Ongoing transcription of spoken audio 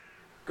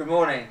Good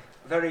morning.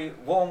 A very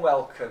warm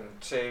welcome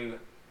to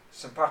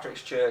St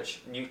Patrick's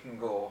Church, Newton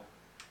Gore,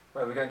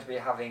 where we're going to be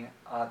having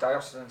our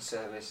diocesan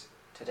service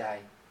today.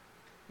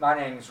 My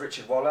name is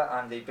Richard Waller.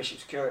 I'm the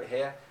Bishop's Curate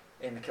here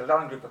in the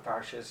Kildallon group of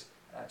parishes,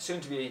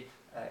 soon to be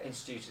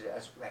instituted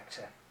as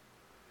Rector.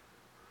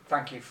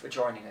 Thank you for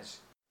joining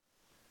us.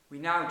 We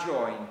now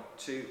join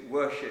to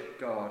worship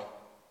God.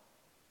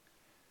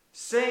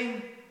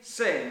 Sing,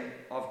 sing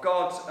of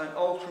God's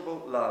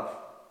unalterable love.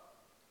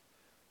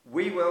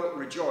 We will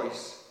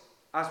rejoice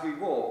as we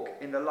walk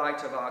in the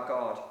light of our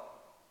God.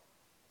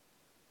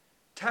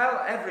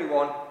 Tell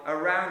everyone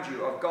around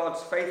you of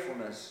God's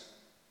faithfulness.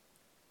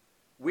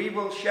 We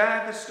will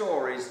share the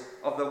stories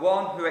of the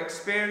one who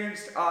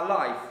experienced our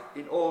life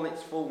in all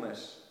its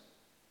fullness.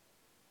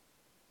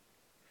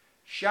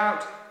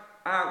 Shout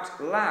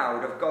out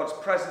loud of God's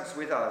presence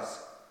with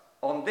us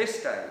on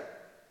this day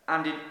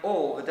and in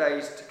all the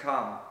days to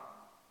come.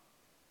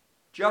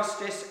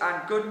 Justice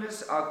and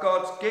goodness are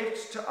God's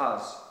gifts to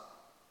us.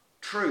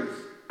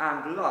 Truth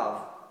and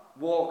love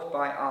walk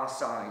by our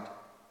side.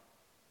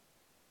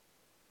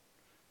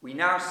 We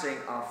now sing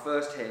our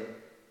first hymn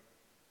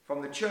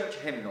from the church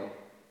hymnal,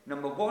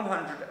 number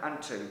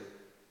 102,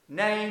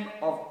 Name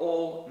of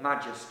All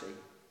Majesty.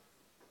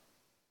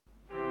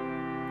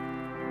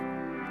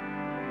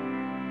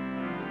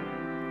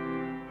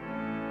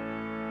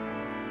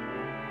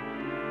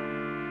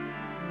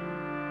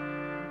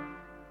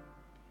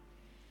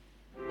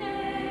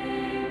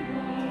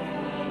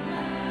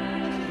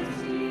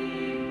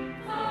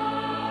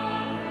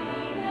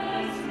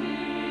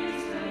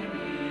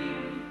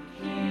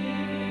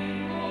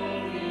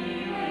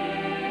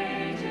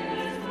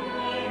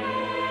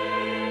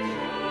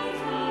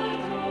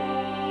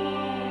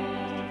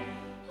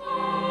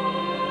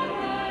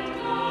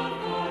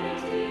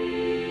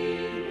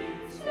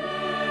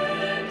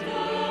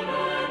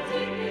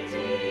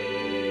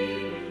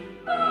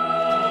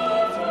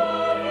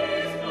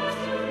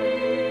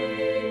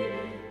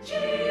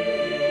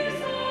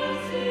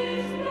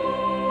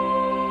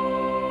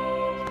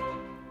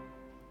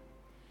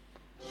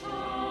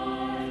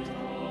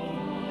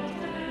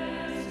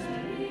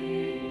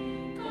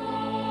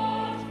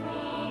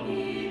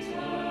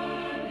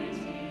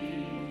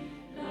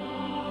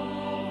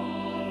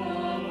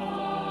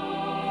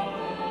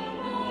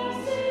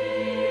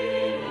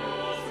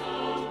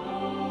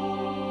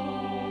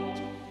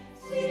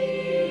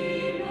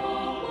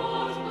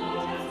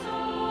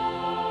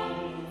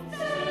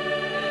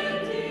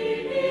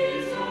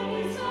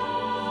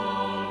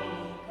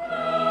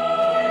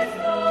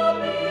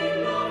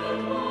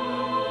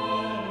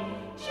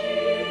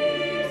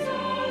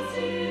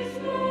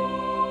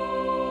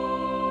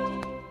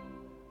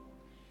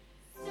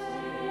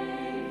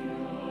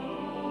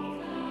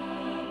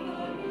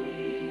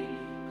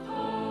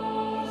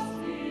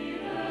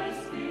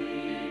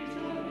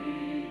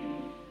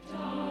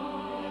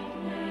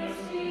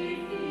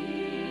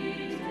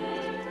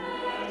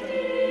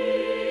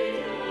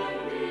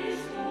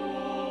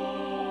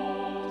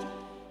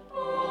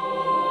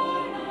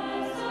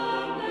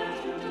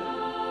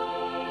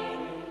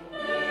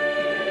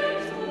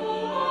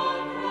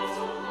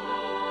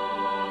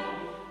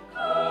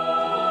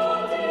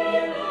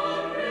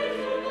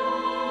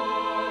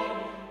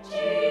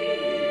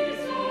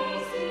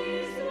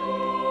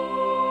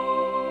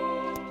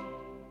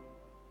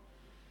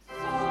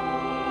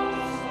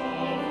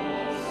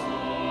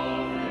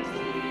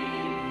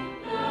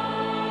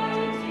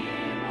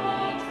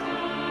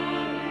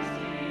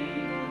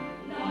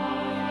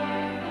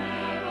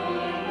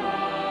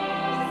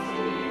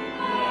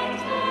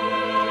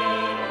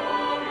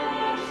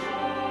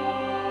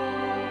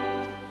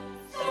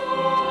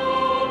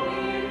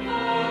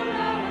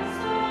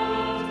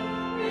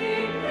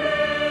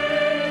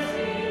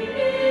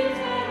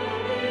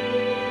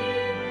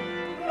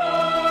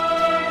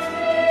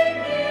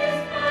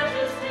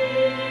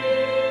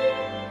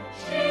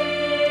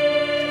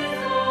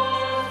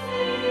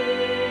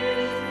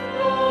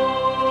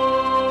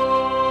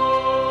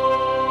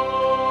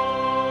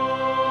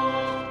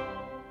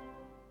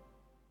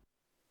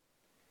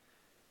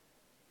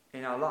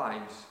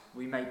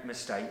 We make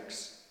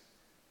mistakes,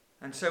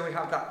 and so we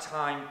have that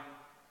time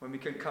when we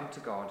can come to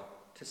God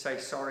to say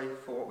sorry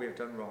for what we have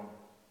done wrong,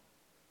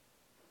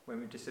 when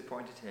we've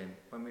disappointed him,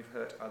 when we've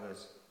hurt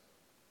others.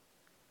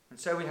 And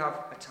so we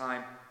have a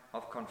time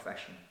of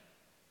confession,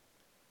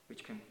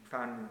 which can be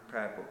found in the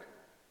prayer book,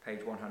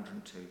 page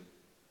 102.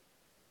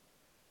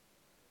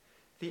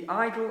 The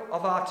idol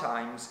of our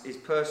times is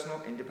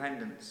personal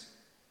independence,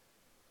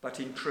 but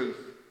in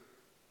truth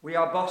we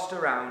are bossed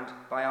around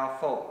by our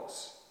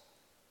faults,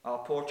 our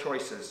poor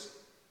choices,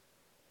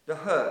 the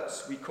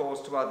hurts we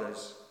cause to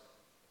others.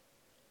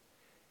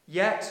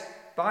 Yet,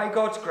 by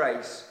God's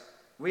grace,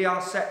 we are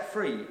set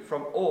free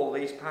from all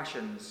these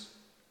passions.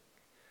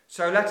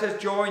 So let us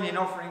join in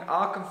offering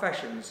our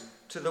confessions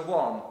to the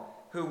one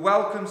who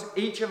welcomes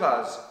each of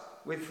us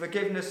with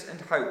forgiveness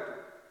and hope.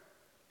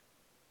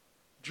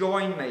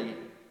 Join me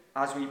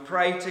as we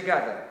pray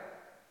together,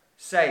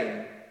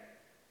 saying,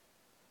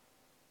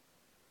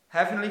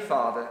 Heavenly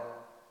Father,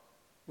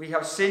 we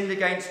have sinned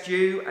against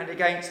you and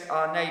against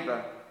our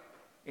neighbour,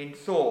 in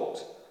thought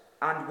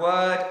and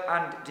word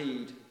and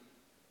deed,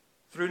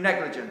 through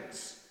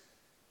negligence,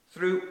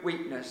 through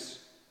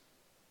weakness,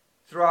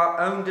 through our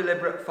own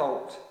deliberate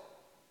fault.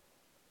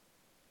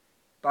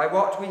 By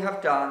what we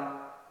have done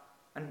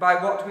and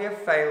by what we have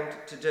failed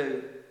to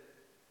do,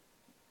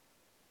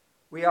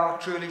 we are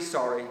truly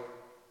sorry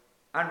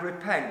and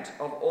repent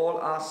of all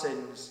our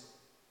sins.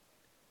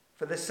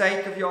 For the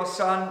sake of your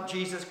Son,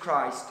 Jesus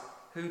Christ,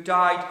 who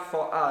died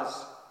for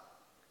us,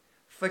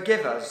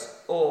 forgive us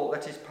all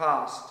that is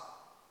past,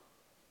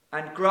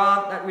 and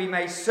grant that we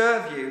may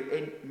serve you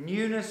in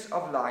newness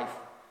of life,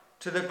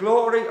 to the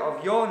glory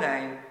of your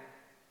name.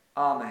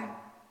 Amen.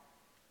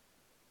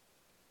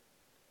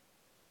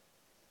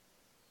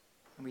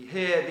 And we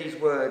hear these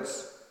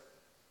words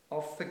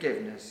of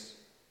forgiveness.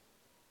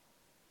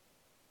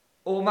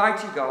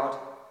 Almighty God,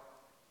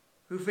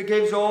 who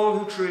forgives all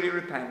who truly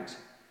repent,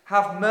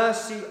 have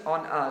mercy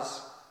on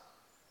us.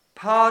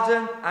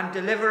 Pardon and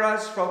deliver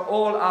us from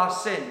all our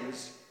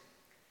sins.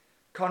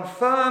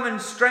 Confirm and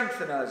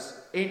strengthen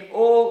us in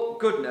all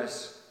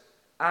goodness,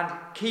 and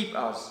keep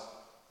us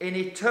in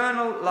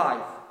eternal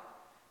life.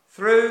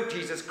 Through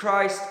Jesus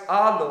Christ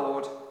our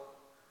Lord.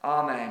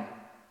 Amen.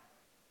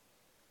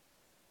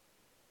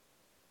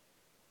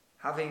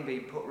 Having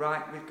been put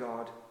right with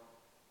God,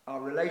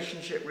 our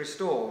relationship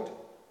restored,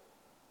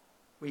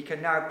 we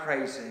can now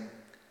praise him.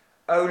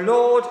 O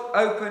Lord,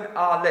 open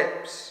our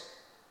lips,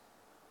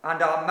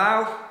 and our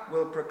mouth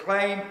will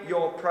proclaim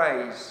your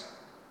praise.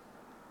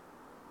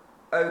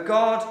 O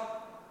God,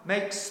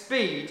 make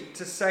speed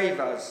to save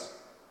us.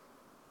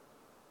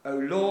 O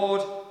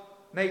Lord,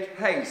 make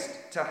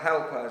haste to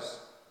help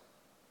us.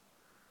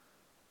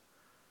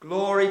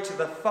 Glory to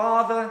the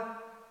Father,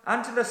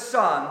 and to the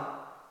Son,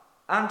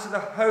 and to the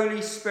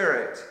Holy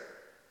Spirit,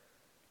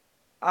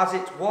 as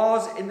it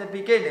was in the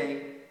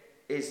beginning,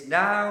 is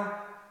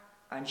now,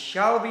 and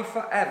shall be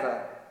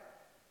forever.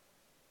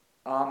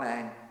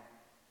 Amen.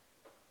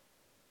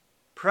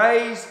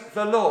 Praise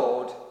the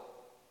Lord.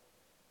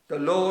 The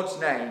Lord's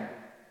name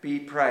be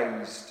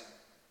praised.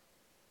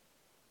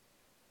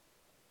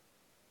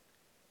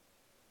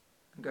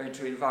 I'm going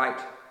to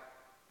invite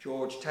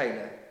George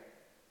Taylor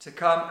to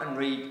come and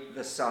read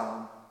the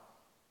psalm.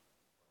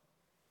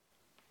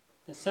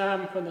 The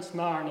psalm for this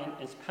morning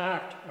is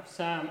part of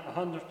Psalm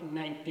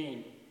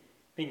 119,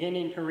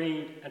 beginning to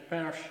read at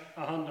verse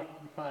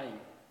 105.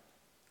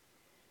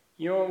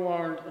 Your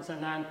word is a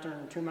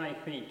lantern to my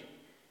feet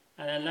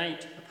and a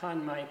light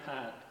upon my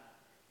path.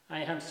 I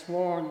have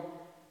sworn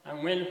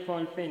and will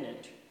fulfill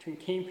it, to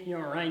keep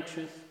your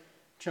righteous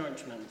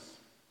judgments.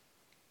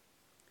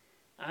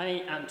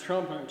 I am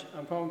troubled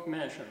above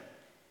measure.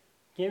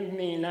 Give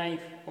me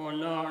life, O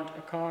Lord,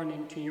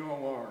 according to your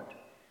word.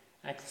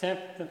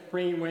 Accept the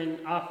free will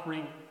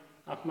offering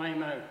of my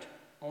mouth,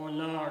 O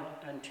Lord,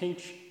 and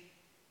teach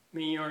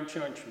me your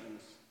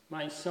judgments.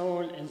 My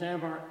soul is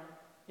ever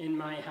in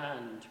my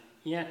hand,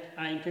 yet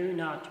I do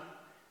not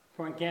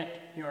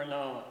forget your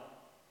law.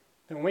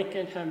 The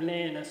wicked have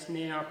laid a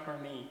snare for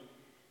me,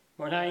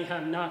 but I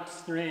have not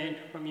strayed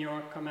from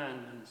your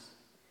commandments.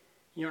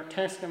 Your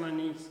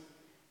testimonies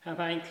have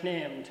I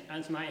claimed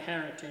as my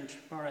heritage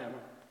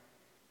forever,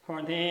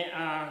 for they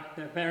are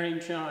the very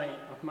joy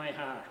of my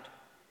heart.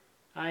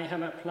 I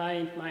have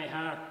applied my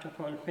heart to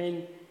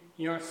fulfill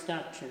your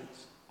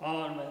statutes,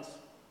 always,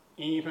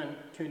 even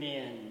to the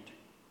end.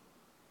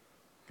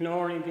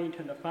 Glory be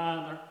to the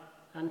Father,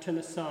 and to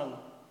the Son,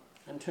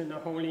 and to the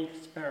Holy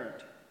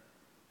Spirit,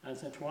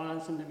 as it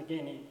was in the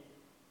beginning,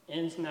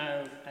 is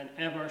now, and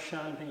ever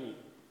shall be,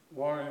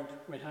 world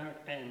without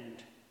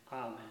end.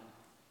 Amen.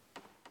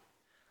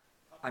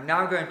 I'm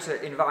now going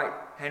to invite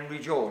Henry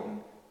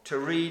Jordan to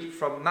read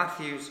from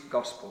Matthew's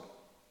Gospel.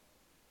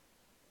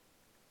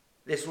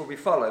 This will be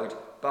followed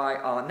by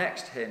our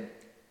next hymn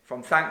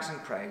from Thanks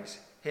and Praise,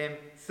 hymn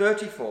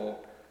 34,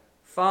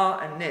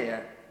 Far and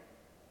Near,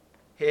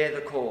 Hear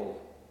the Call.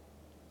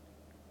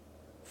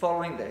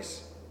 Following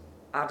this,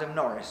 Adam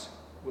Norris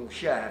will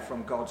share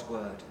from God's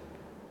Word.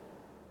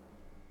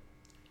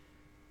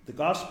 The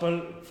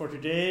Gospel for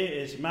today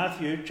is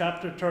Matthew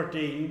chapter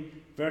 13,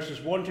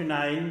 verses 1 to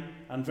 9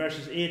 and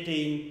verses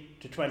 18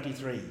 to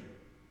 23.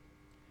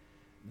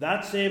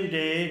 That same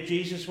day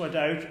Jesus went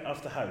out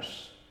of the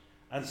house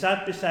and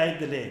sat beside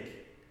the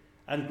lake,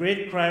 and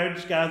great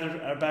crowds gathered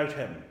about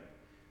him,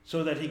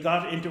 so that he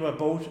got into a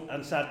boat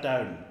and sat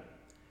down.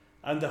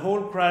 And the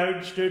whole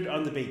crowd stood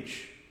on the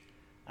beach.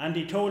 And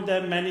he told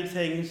them many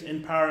things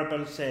in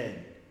parables,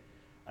 saying,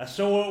 A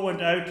sower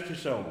went out to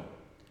sow,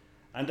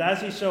 and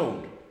as he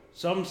sowed,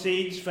 some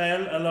seeds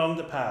fell along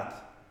the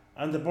path,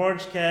 and the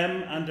birds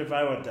came and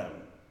devoured them.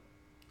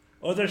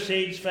 Other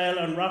seeds fell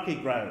on rocky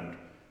ground,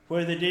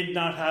 where they did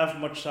not have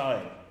much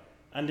soil,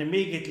 and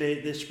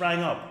immediately they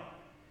sprang up,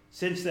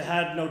 since they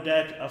had no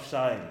depth of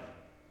soil.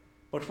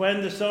 But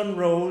when the sun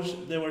rose,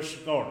 they were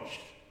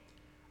scorched,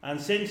 and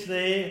since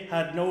they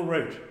had no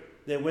root,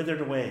 they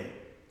withered away.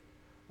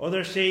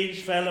 Other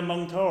seeds fell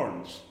among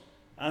thorns,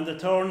 and the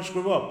thorns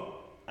grew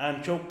up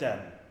and choked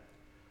them.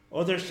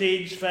 Other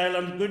seeds fell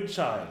on good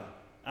soil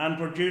and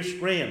produced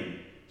grain,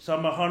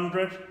 some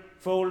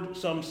 100-fold,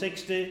 some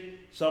 60,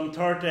 some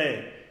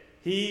 30.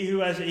 He who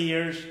has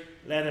ears,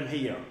 let him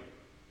hear.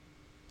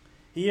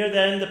 Hear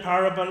then the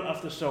parable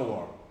of the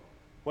sower.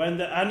 When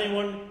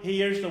anyone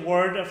hears the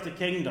word of the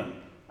kingdom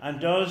and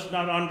does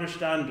not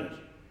understand it,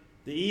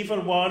 the evil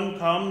one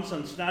comes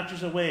and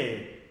snatches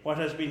away what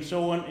has been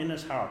sown in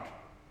his heart.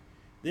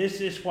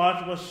 This is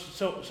what was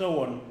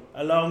sown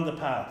along the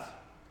path.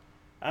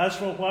 As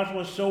for what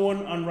was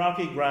sown on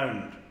rocky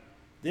ground,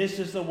 this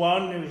is the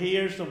one who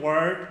hears the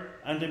word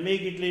and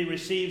immediately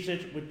receives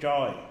it with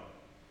joy.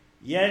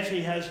 Yet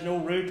he has no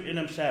root in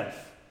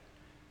himself,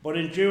 but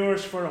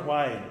endures for a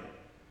while.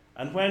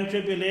 And when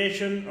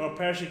tribulation or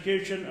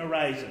persecution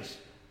arises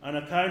on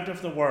account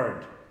of the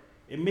word,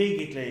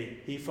 immediately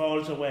he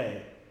falls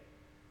away.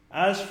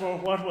 As for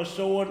what was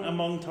sown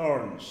among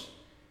thorns,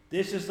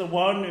 this is the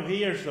one who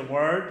hears the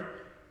word,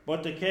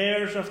 but the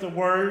cares of the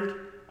world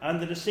and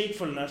the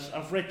deceitfulness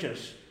of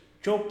riches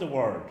choke the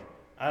word,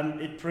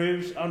 and it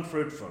proves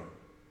unfruitful.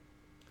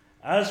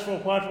 As for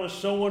what was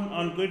sown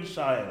on good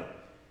soil,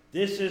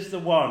 this is the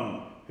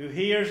one who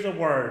hears the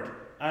word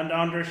and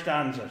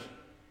understands it.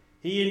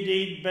 He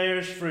indeed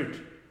bears fruit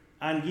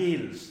and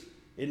yields,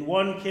 in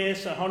one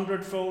case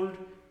 100-fold,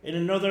 in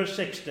another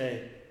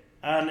 60,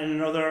 and in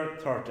another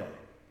 30.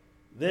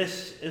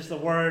 This is the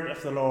word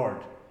of the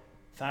Lord.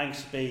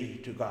 Thanks be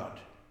to God.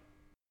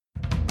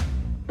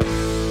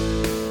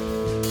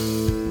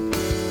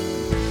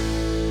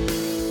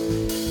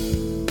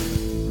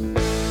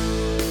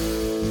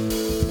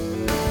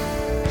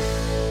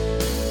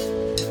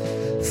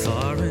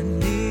 Far and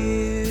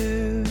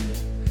near,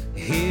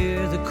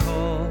 hear the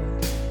call.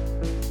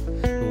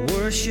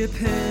 Worship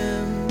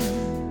him,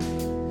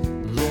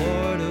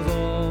 Lord of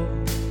all.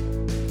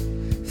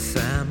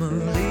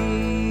 Families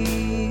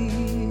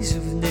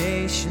of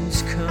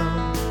nations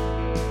come,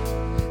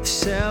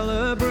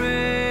 celebrate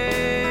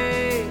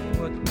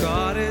what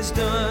God has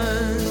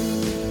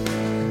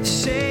done.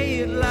 Say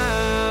it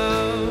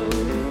loud,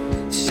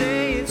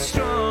 say it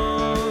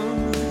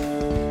strong.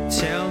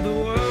 Tell the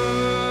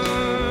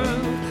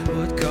world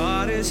what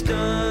God has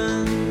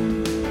done.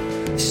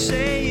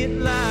 Say it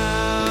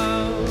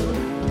loud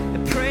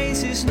and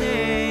praise his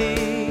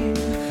name.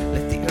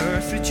 Let the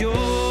earth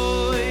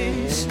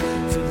rejoice,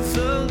 for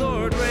the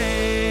Lord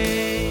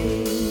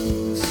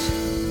reigns.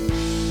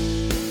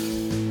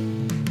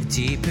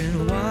 Deep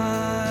and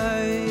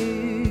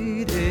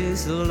wide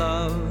is the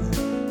love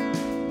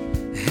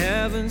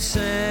heaven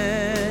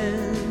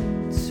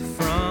sends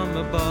from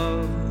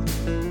above.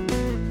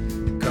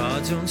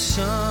 God's own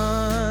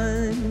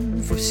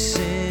Son for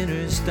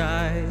sinners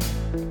died,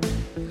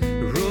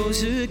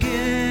 rose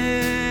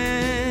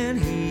again,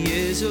 he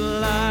is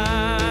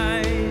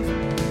alive.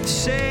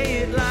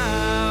 Say it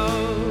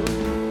loud,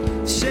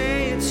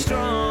 say it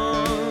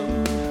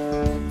strong.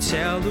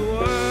 Tell the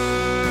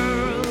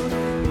world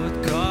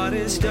what God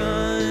has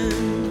done.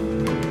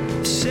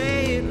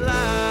 Say it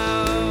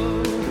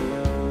loud,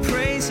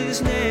 praise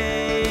his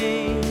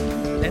name.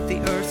 Let the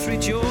earth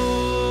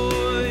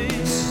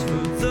rejoice,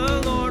 for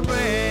the Lord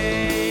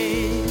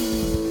reigns.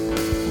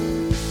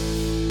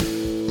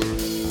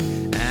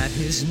 At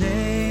his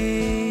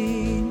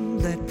name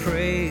let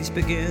praise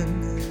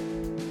begin.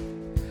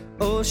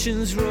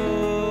 Oceans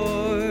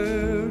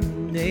roar,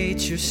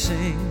 nature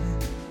sing.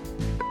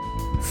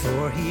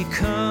 For he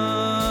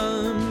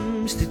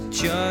comes to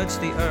judge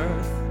the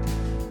earth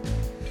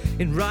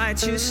in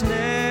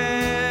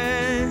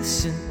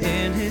righteousness and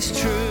in his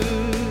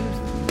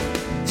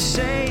truth.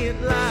 Say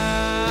it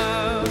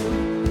loud,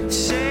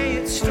 say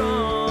it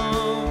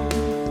strong.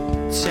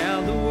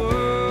 Tell the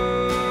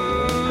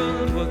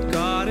world what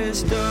God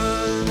has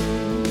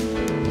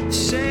done.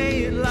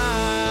 Say it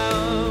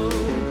loud,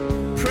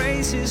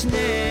 praise his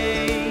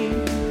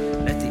name.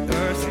 Let the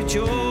earth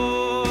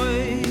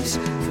rejoice,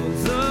 for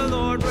the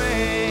Lord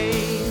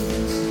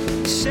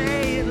reigns.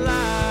 Say it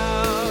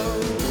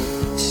loud,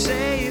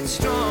 say it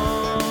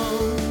strong.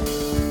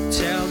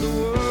 Tell the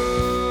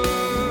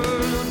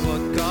world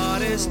what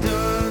God has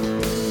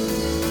done.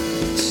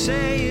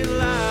 Say it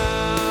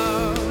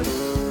loud,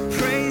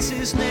 praise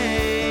his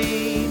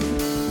name.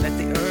 Let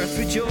the earth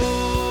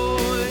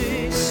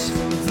rejoice,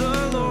 for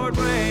the Lord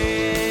reigns.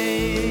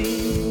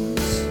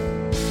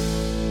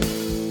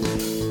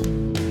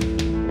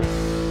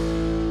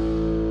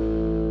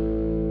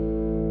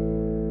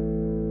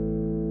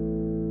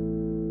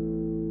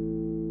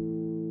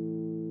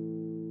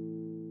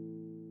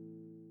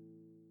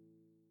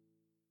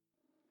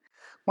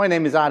 My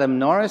name is Adam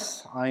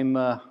Norris. I'm,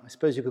 I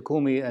suppose you could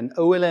call me an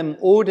OLM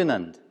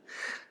ordinand.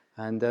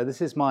 And this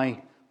is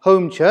my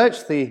home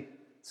church, the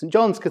St.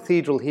 John's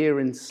Cathedral here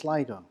in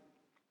Sligo.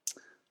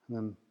 And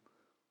I'm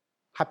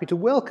happy to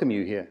welcome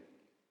you here.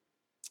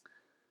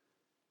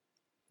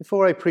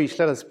 Before I preach,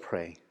 let us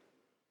pray.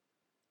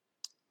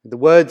 With the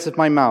words of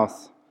my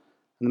mouth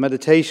and the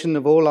meditation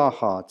of all our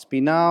hearts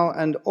be now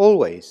and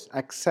always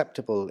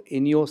acceptable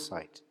in your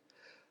sight,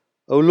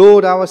 O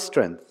Lord, our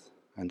strength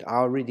and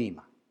our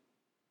Redeemer.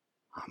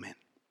 Amen.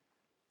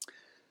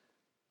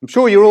 I'm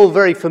sure you're all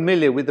very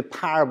familiar with the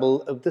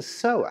parable of the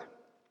sower.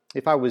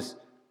 If I was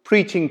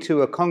preaching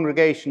to a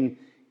congregation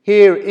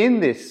here in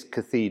this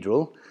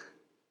cathedral,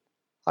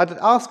 I'd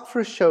ask for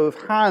a show of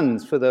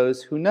hands for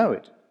those who know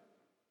it.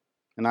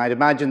 And I'd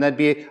imagine there'd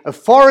be a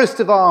forest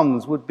of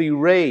arms would be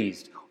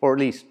raised, or at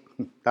least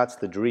that's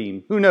the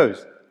dream. Who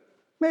knows?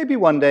 Maybe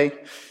one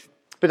day.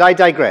 But I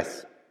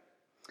digress.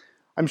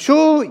 I'm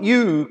sure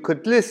you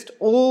could list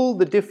all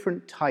the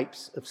different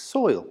types of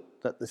soil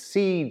that the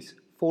seeds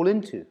fall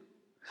into.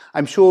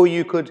 I'm sure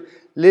you could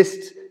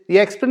list the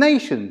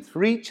explanations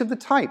for each of the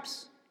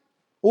types,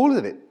 all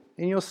of it,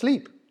 in your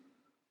sleep.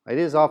 It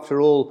is,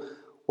 after all,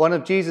 one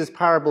of Jesus'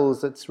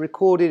 parables that's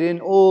recorded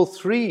in all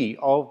three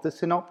of the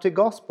Synoptic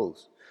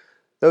Gospels,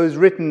 those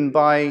written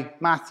by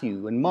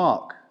Matthew and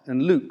Mark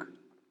and Luke.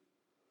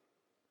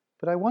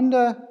 But I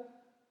wonder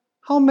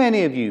how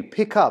many of you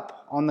pick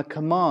up on the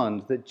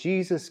command that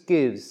Jesus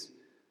gives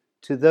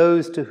to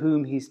those to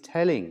whom he's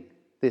telling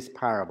this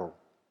parable.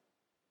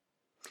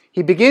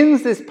 He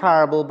begins this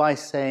parable by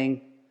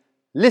saying,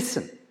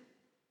 "Listen."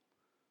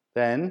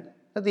 Then,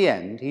 at the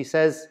end, he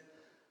says,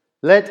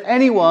 "Let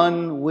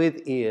anyone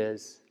with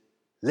ears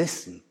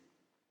listen."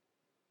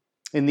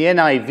 In the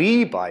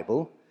NIV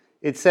Bible,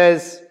 it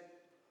says,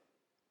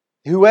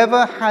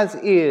 "Whoever has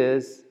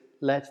ears,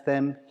 let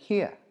them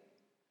hear."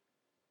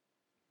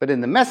 But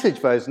in the Message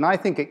version, I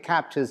think it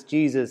captures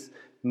Jesus'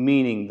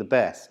 meaning the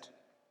best.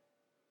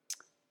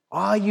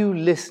 Are you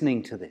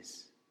listening to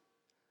this?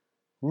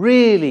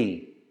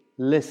 Really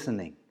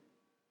listening?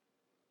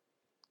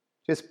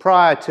 Just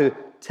prior to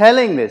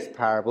telling this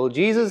parable,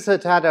 Jesus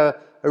had had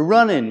a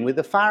run-in with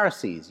the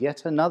Pharisees,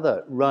 yet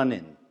another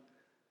run-in.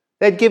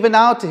 They'd given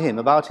out to him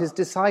about his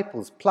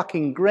disciples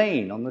plucking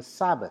grain on the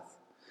Sabbath.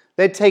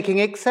 They'd taken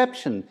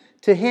exception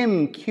to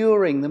him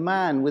curing the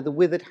man with the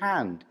withered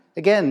hand,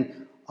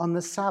 again on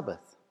the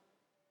Sabbath.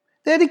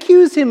 They'd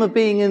accused him of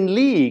being in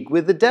league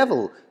with the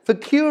devil for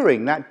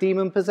curing that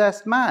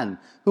demon-possessed man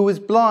who was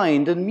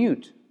blind and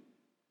mute.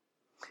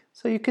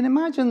 So you can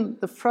imagine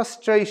the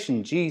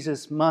frustration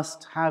Jesus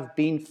must have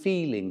been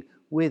feeling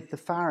with the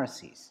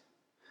Pharisees.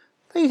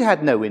 They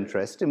had no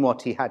interest in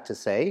what he had to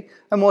say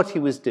and what he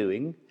was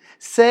doing,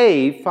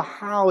 save for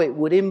how it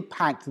would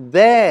impact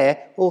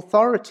their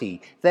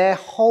authority, their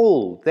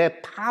hold, their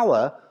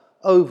power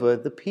over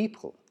the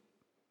people.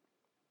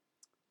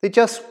 They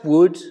just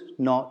would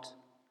not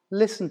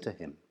listen to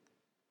him.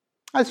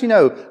 As you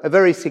know, a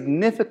very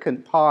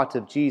significant part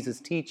of Jesus'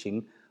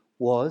 teaching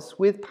was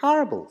with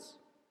parables.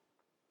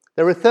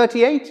 There are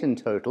 38 in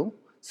total,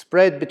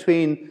 spread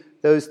between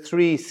those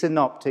three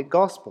synoptic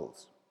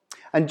gospels.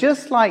 And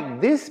just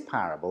like this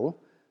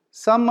parable,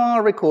 some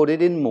are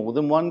recorded in more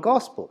than one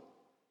gospel.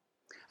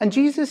 And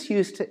Jesus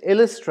used to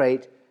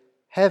illustrate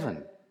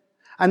heaven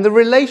and the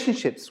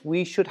relationships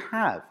we should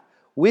have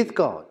with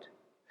God,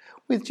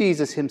 with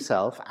Jesus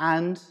himself,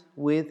 and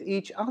with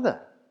each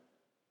other.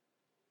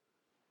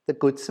 The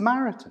Good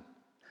Samaritan,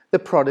 the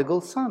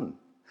prodigal son,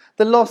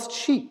 the lost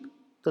sheep,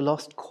 the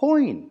lost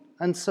coin,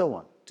 and so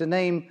on, to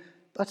name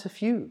but a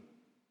few.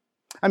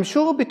 I'm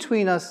sure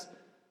between us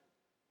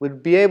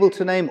we'd be able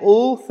to name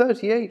all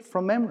 38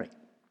 from memory.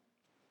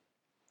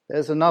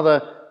 There's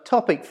another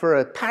topic for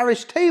a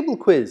parish table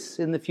quiz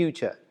in the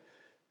future.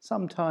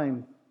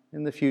 Sometime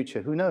in the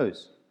future, who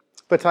knows?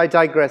 But I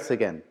digress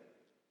again.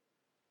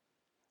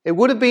 It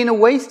would have been a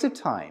waste of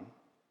time,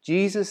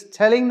 Jesus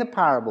telling the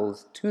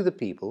parables to the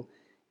people,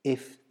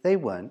 if they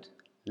weren't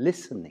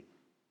listening.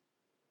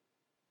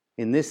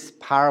 In this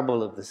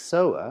parable of the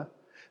sower,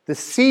 the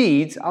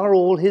seeds are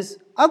all his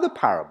other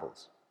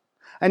parables.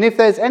 And if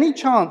there's any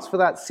chance for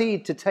that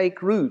seed to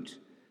take root,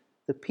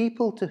 the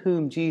people to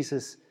whom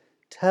Jesus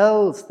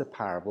tells the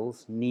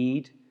parables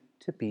need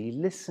to be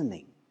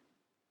listening.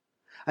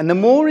 And the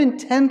more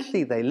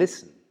intently they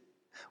listen,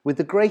 with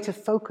the greater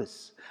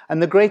focus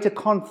and the greater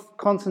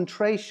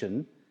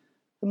concentration,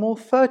 the more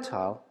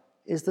fertile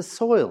is the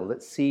soil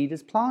that seed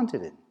is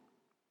planted in.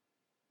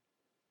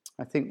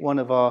 I think one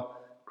of our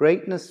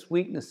greatest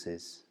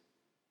weaknesses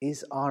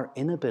is our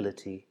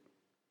inability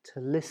to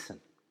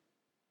listen.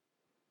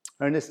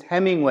 Ernest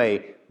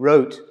Hemingway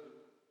wrote,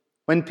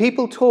 "When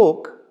people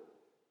talk,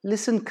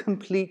 listen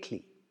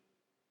completely.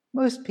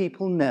 Most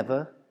people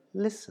never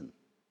listen.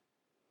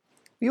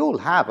 We all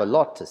have a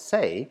lot to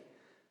say,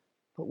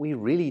 but we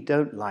really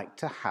don't like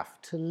to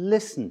have to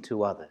listen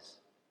to others.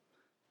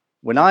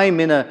 When I'm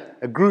in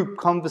a group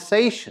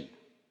conversation,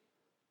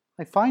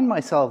 I find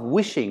myself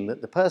wishing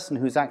that the person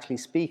who's actually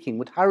speaking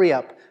would hurry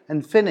up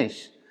and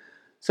finish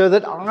so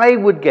that I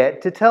would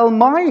get to tell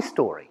my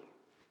story.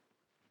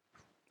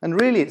 And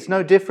really, it's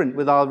no different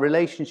with our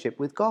relationship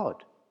with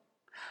God.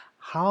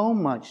 How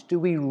much do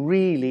we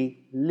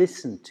really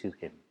listen to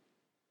him?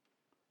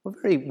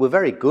 We're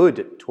very good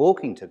at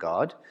talking to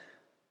God.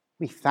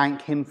 We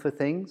thank him for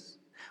things.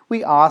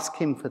 We ask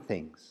him for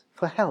things,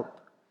 for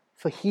help,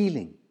 for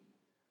healing,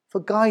 for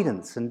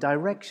guidance and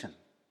direction.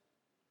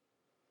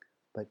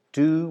 But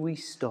do we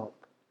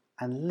stop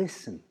and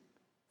listen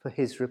for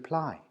his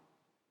reply?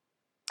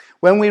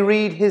 When we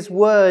read his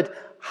word,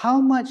 how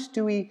much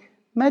do we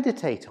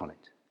meditate on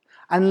it,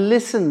 and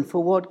listen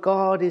for what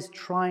God is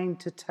trying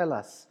to tell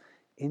us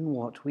in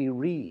what we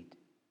read.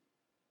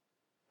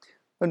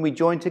 When we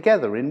join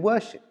together in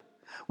worship,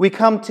 we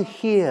come to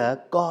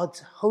hear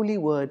God's holy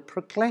word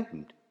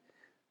proclaimed.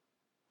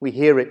 We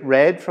hear it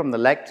read from the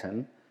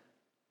lectern,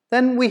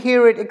 then we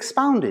hear it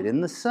expounded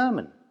in the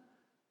sermon.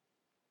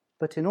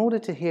 But in order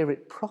to hear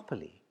it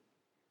properly,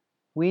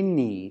 we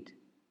need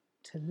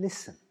to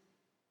listen.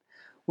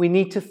 We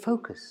need to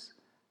focus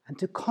and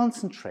to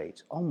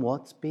concentrate on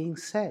what's being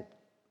said.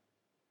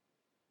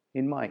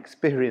 In my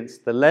experience,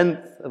 the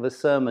length of a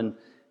sermon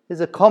is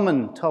a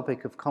common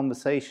topic of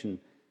conversation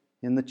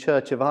in the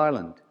Church of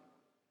Ireland.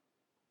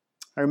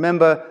 I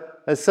remember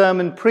a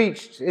sermon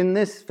preached in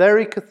this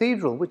very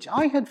cathedral, which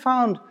I had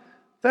found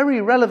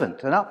very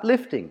relevant and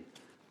uplifting,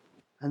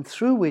 and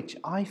through which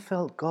I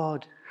felt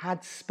God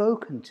had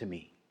spoken to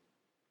me.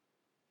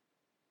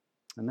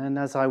 And then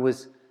as I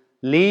was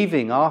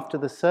leaving after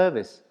the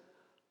service,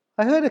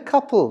 I heard a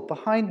couple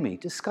behind me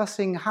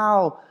discussing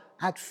how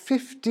at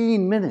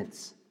 15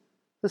 minutes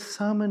the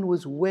sermon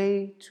was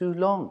way too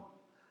long.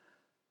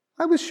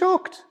 I was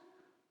shocked.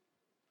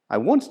 I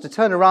wanted to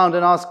turn around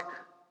and ask,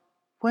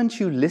 weren't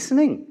you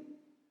listening?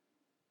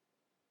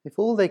 If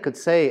all they could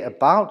say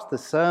about the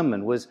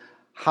sermon was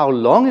how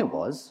long it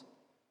was,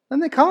 then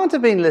they can't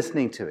have been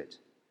listening to it.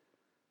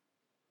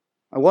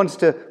 I wanted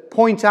to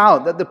point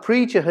out that the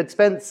preacher had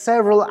spent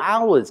several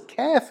hours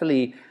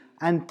carefully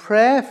and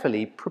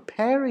prayerfully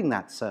preparing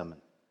that sermon.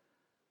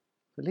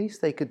 The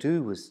least they could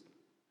do was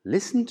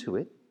listen to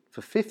it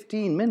for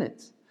 15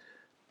 minutes.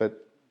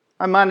 But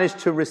I managed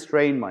to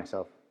restrain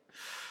myself.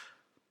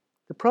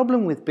 The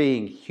problem with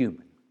being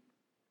human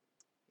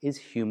is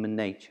human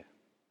nature.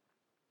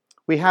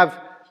 We have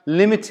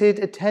limited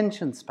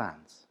attention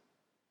spans.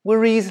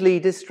 We're easily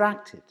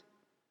distracted.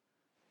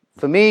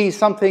 For me,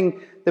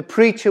 something the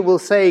preacher will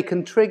say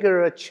can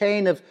trigger a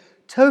chain of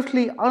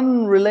totally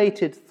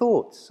unrelated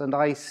thoughts, and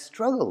I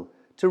struggle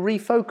to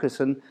refocus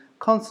and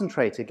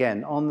concentrate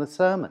again on the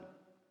sermon.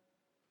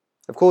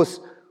 Of course,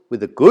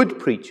 with a good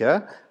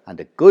preacher and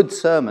a good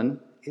sermon,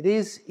 it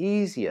is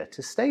easier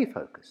to stay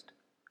focused.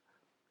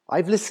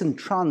 I've listened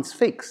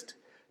transfixed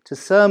to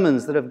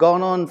sermons that have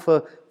gone on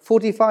for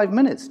 45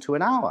 minutes to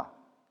an hour.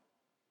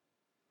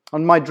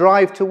 On my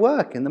drive to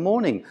work in the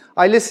morning,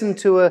 I listened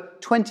to a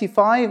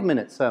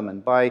 25-minute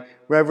sermon by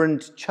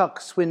Revd Chuck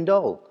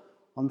Swindoll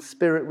on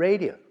Spirit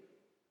Radio.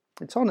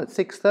 It's on at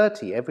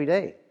 6:30 every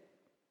day.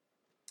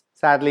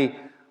 Sadly,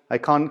 I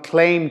can't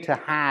claim to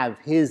have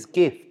his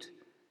gift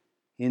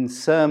in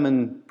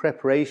sermon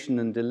preparation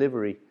and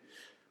delivery.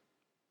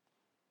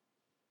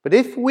 But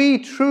if we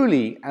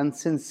truly and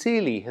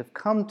sincerely have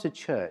come to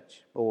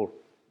church, or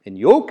in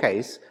your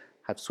case,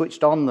 have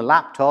switched on the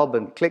laptop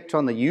and clicked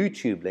on the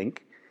YouTube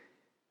link,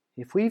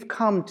 if we've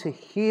come to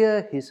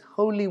hear his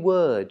holy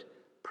word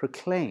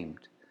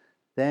proclaimed,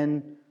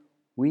 then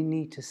we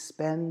need to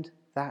spend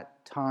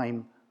that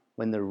time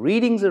when the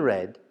readings are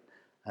read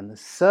and the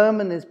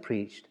sermon is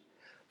preached,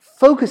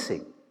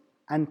 focusing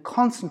and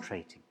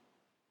concentrating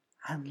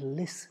and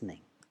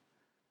listening.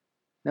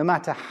 No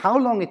matter how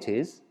long it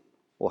is,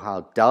 or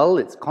how dull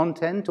its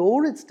content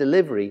or its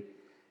delivery,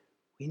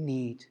 we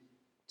need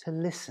to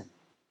listen.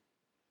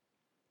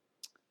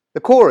 The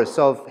chorus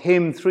of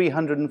hymn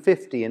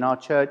 350 in our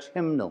church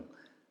hymnal,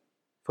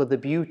 For the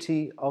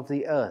Beauty of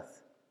the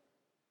Earth.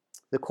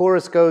 The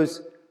chorus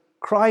goes,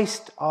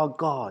 Christ our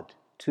God,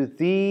 to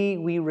thee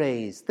we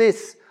raise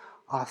this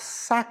our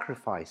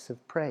sacrifice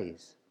of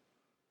praise.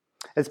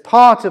 As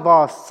part of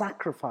our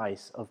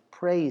sacrifice of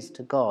praise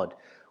to God,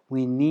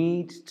 we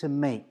need to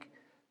make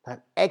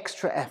that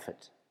extra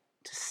effort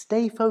to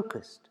stay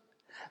focused,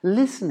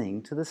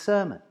 listening to the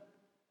sermon.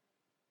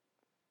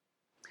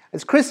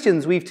 As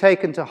Christians, we've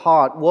taken to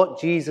heart what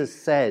Jesus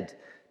said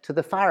to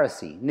the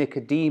Pharisee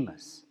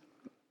Nicodemus,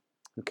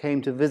 who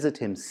came to visit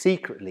him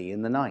secretly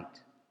in the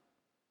night.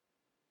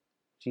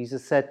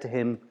 Jesus said to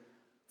him,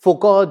 For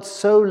God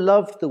so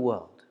loved the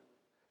world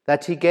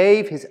that he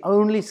gave his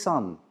only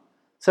Son,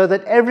 so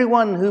that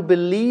everyone who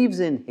believes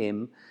in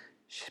him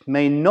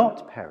may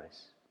not perish,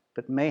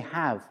 but may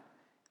have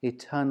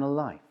eternal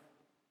life.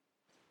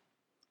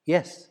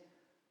 Yes,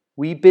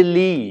 we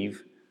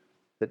believe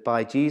that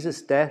by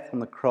Jesus' death on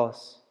the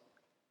cross,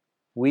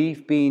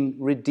 we've been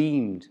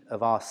redeemed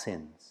of our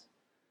sins,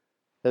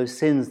 those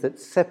sins that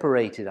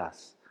separated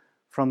us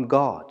from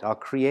God, our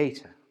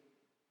Creator.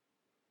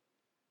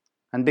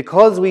 And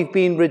because we've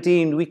been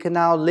redeemed, we can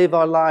now live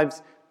our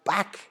lives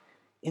back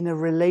in a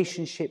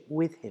relationship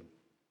with him.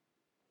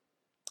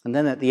 And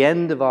then at the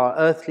end of our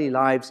earthly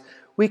lives,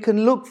 we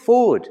can look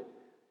forward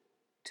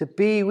to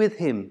be with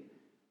him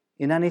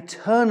in an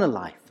eternal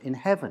life in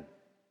heaven.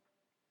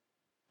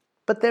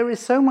 But there is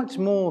so much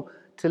more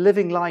to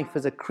living life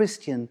as a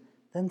Christian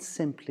than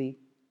simply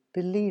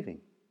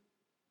believing.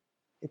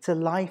 It's a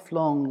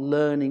lifelong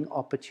learning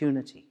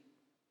opportunity.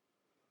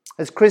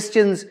 As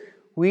Christians,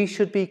 we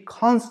should be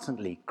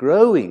constantly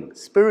growing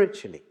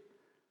spiritually.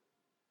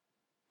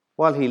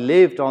 While he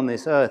lived on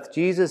this earth,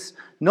 Jesus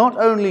not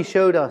only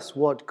showed us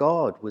what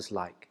God was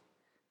like,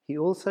 he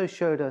also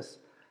showed us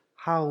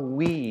how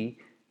we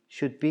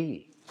should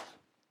be.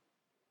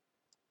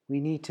 We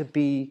need to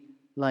be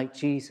like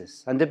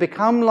Jesus. And to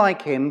become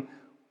like him,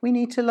 we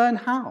need to learn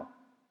how.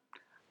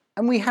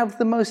 And we have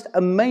the most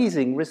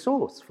amazing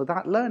resource for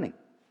that learning,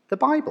 the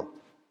Bible.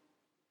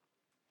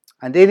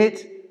 And in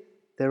it,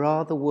 there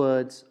are the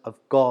words of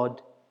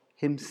God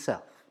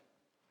himself.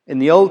 In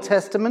the Old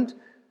Testament,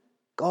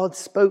 God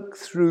spoke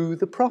through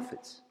the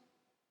prophets.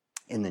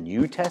 In the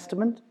New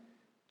Testament,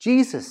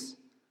 Jesus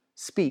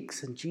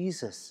speaks, and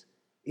Jesus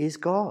is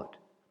God.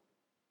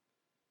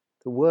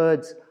 The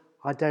words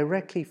are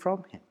directly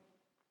from him.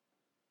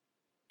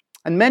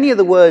 And many of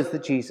the words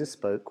that Jesus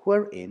spoke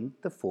were in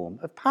the form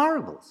of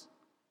parables.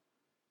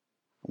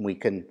 And we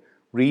can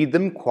read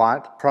them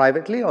quite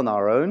privately on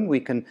our own. We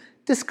can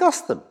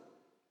discuss them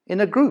in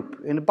a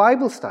group, in a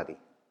Bible study.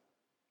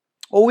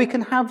 Or we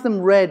can have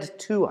them read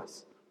to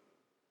us.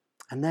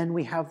 And then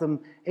we have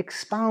them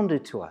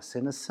expounded to us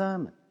in a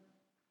sermon.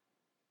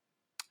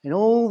 In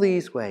all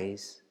these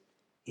ways,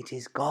 it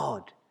is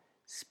God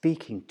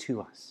speaking to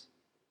us.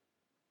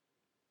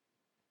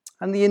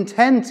 And the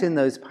intent in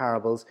those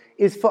parables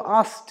is for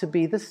us to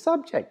be the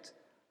subject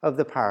of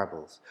the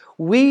parables.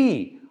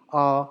 We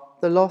are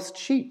the lost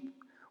sheep.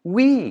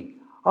 We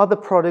are the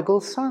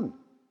prodigal son.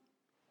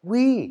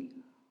 We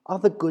are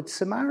the good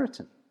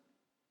Samaritan.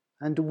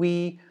 And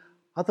we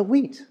are the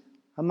wheat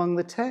among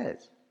the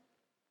tares.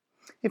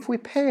 If we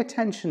pay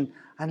attention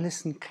and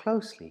listen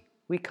closely,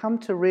 we come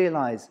to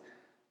realize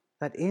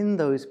that in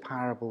those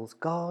parables,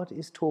 God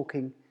is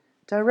talking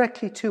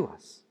directly to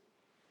us.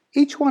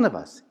 Each one of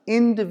us,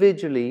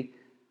 individually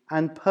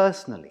and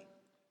personally.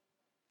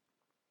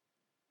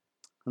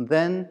 And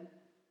then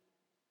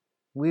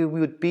we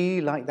would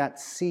be like that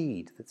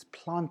seed that's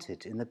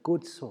planted in the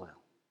good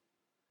soil,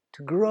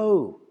 to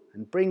grow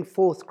and bring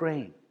forth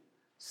grain,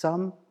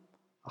 some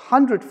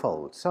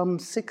 100-fold, some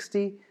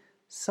 60,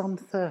 some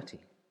 30.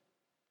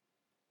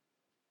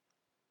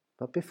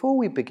 But before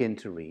we begin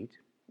to read,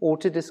 or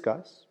to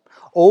discuss,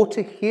 or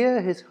to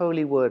hear his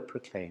holy word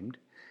proclaimed,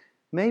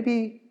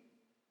 maybe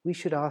we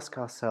should ask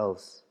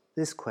ourselves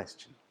this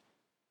question.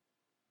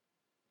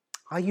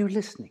 Are you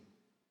listening?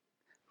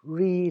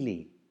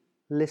 Really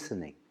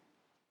listening?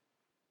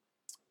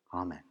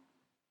 Amen.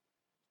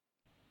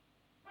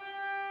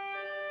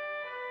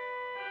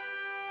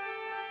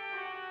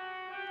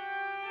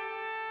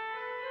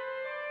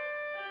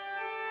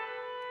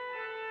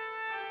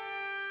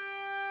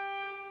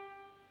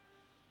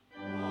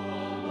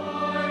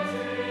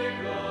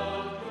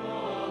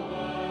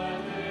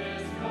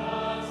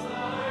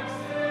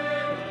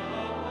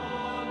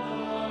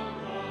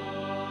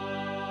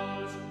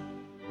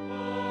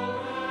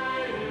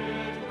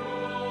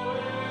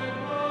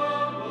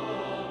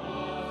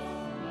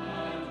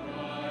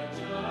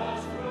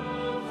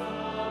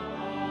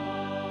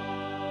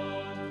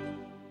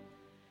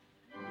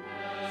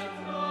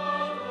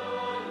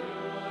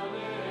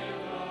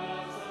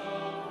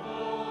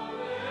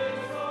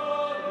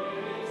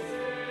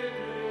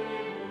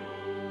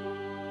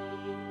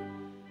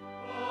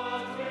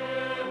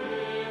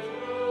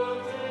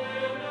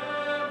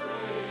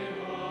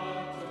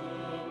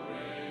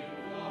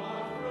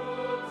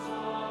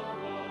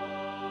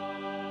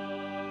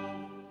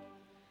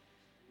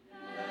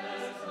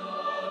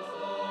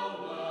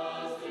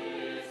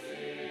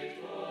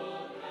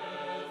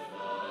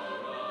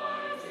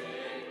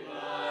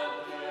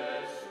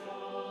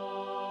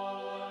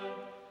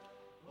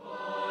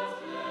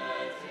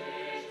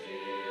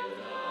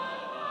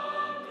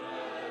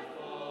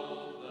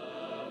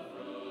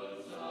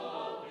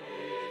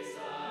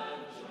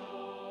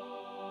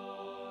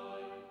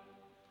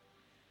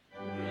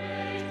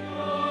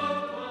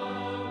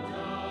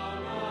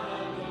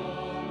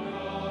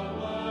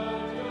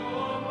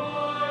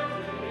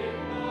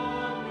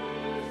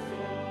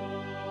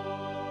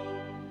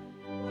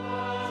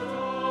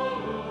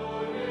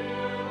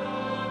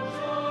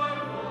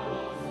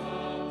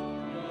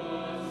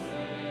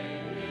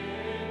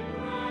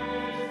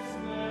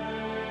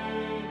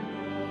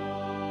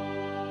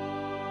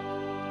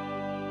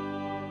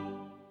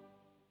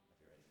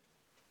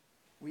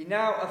 We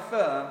now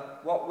affirm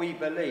what we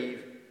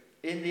believe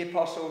in the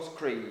Apostles'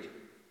 Creed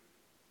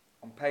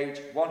on page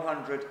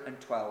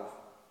 112.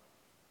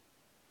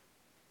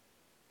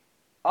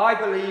 I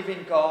believe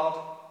in God,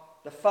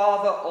 the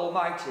Father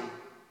Almighty,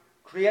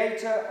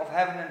 creator of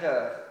heaven and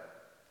earth.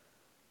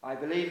 I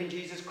believe in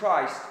Jesus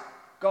Christ,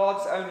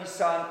 God's only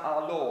Son,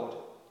 our Lord,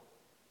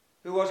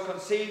 who was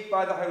conceived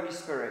by the Holy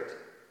Spirit,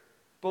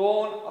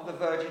 born of the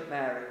Virgin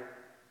Mary,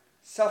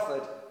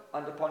 suffered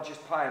under Pontius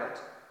Pilate,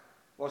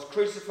 was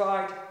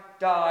crucified,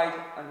 died,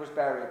 and was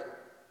buried.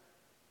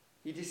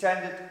 He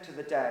descended to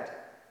the dead.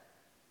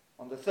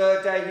 On the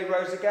third day he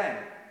rose again.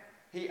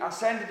 He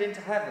ascended into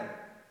heaven.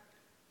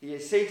 He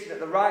is seated at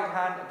the right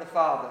hand of the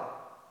Father,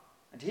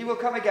 and he will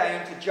come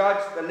again to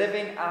judge the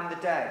living and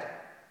the dead.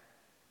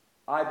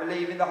 I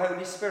believe in the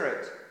Holy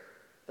Spirit,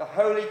 the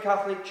Holy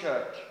Catholic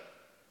Church,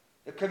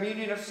 the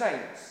communion of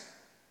saints,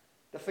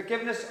 the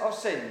forgiveness of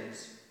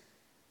sins,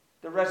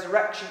 the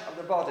resurrection of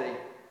the body,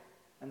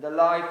 and the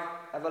life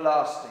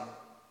everlasting.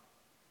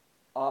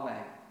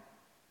 Amen.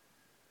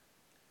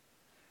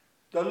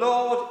 The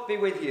Lord be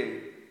with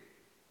you,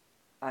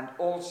 and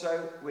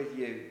also with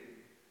you.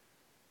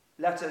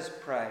 Let us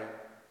pray.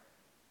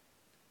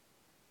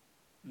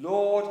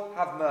 Lord,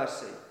 have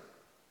mercy.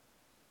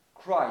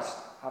 Christ,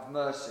 have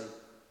mercy.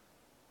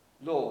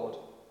 Lord,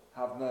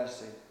 have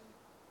mercy.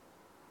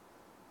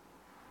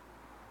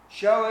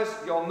 Show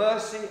us your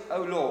mercy,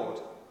 O Lord,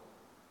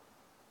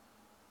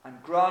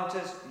 and grant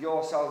us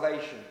your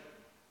salvation.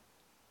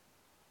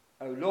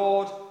 O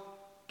Lord,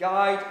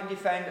 guide and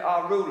defend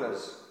our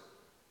rulers,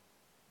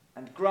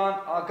 and grant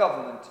our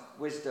government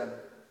wisdom.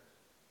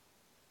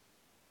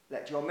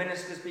 Let your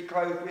ministers be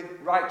clothed with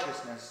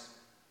righteousness,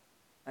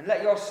 and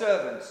let your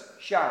servants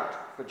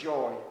shout for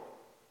joy.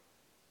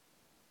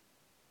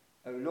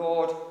 O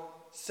Lord,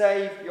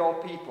 save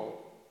your people,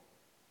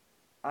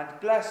 and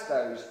bless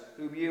those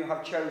whom you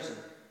have chosen.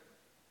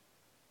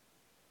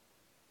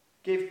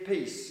 Give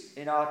peace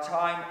in our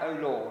time,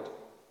 O Lord,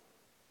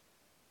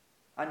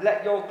 and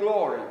let your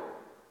glory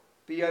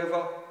be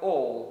over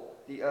all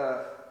the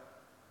earth.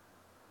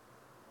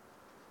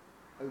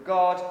 O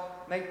God,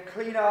 make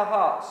clean our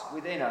hearts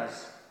within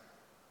us,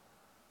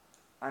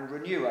 and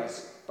renew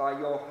us by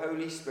your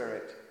Holy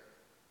Spirit.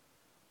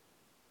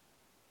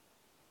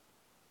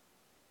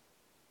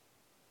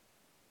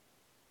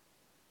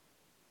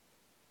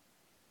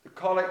 The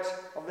Collect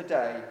of the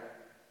Day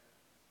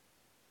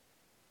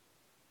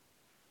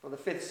for the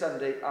 5th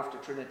Sunday after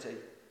Trinity.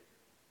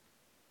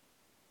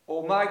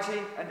 Almighty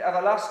and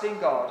everlasting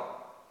God,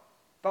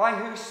 by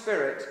whose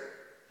Spirit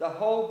the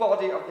whole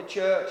body of the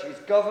Church is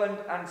governed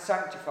and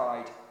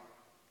sanctified,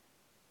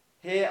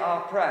 hear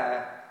our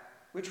prayer,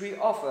 which we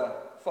offer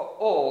for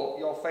all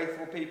your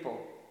faithful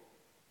people,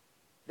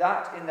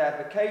 that in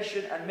their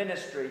vocation and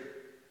ministry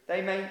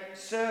they may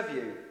serve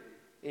you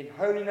in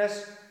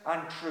holiness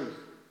and truth,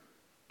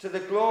 to the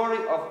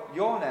glory of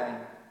your name,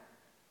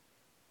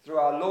 through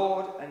our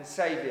Lord and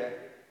Saviour,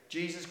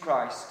 Jesus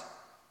Christ.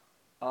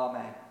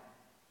 Amen.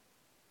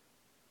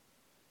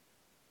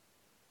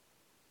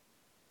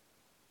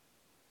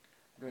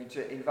 I'm going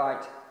to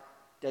invite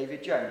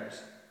David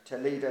Jones to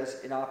lead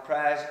us in our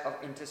prayers of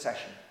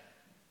intercession.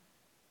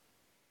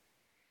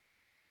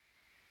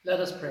 Let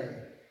us pray.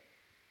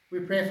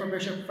 We pray for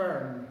Bishop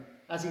Fern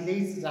as he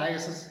leads the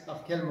Diocese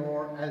of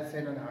Kilmore,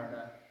 Elphin and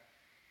Ardagh.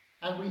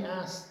 And we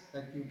ask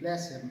that you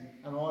bless him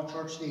and all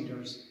church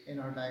leaders in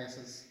our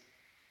diocese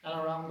and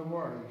around the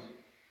world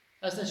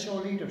as they show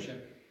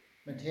leadership,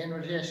 maintain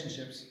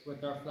relationships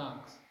with their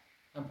flocks,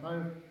 and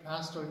provide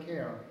pastoral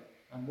care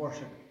and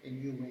worship in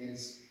new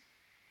ways.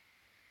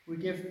 We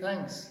give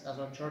thanks as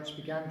our church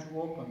began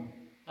to open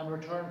and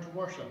return to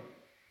worship.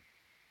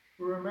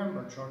 We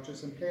remember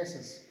churches and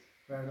places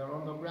where they're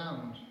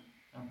underground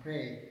and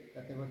pray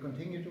that they will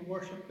continue to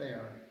worship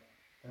there,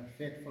 their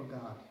faithful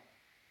God.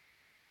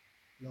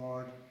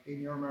 Lord,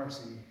 in your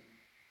mercy,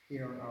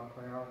 hear our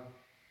prayer.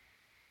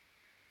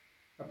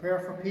 A prayer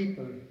for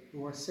people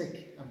who are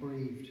sick and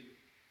bereaved.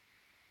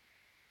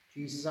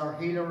 Jesus, our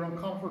healer and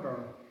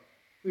comforter,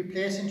 we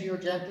place into your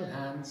gentle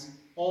hands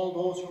all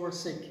those who are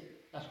sick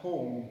at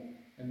home,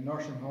 in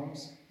nursing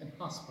homes, in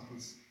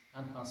hospitals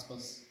and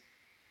hospice,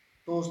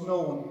 those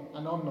known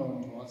and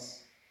unknown to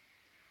us.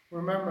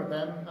 Remember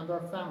them and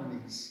their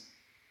families.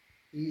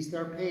 Ease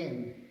their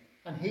pain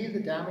and heal the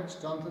damage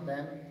done to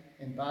them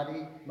in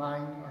body,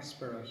 mind or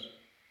spirit.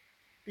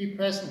 Be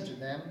present to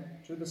them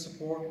through the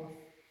support of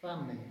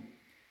family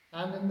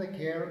and in the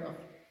care of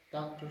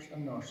doctors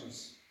and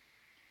nurses,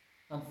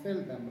 and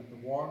fill them with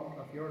the warmth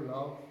of your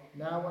love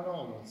now and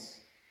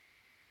always.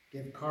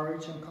 Give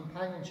courage and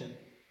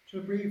companionship to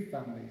bereaved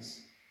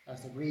families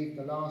as they grieve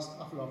the loss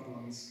of loved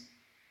ones.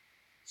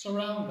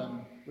 Surround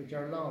them with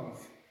your love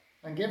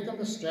and give them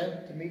the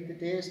strength to meet the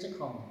days to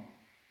come.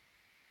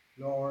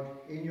 Lord,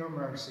 in your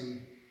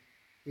mercy,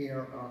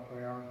 hear our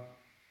prayer.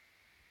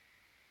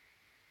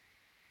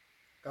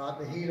 God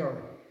the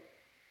healer,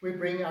 we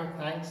bring our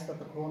thanks that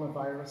the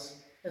coronavirus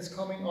is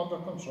coming under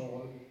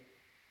control,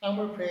 and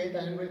we pray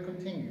that it will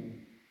continue.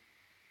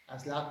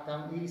 As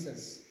lockdown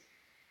eases,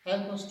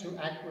 help us to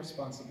act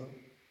responsible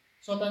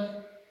so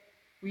that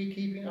we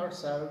keeping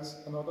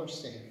ourselves and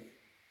others safe.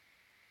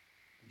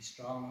 Be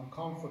strong and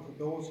comfort to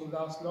those who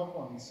lost loved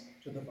ones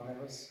to the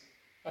virus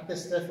at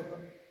this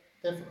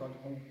difficult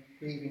and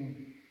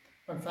grieving,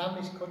 when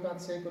families could not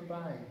say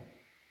goodbye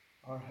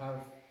or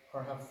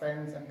have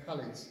friends and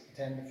colleagues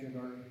attend the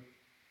funeral.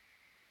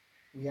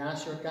 We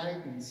ask your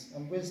guidance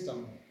and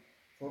wisdom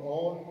for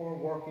all who are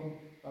working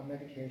on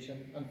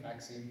medication and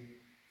vaccine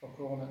for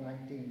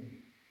Corona-19,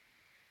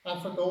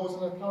 and for those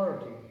in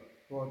authority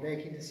who are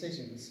making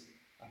decisions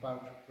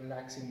about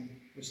relaxing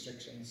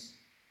restrictions.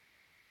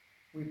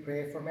 We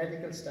pray for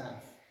medical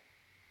staff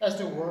as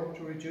they work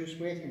to reduce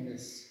waiting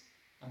lists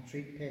and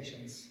treat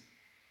patients.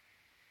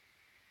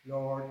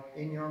 Lord,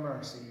 in your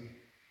mercy,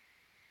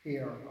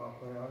 hear our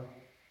prayer.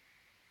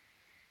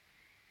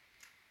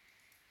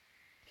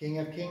 King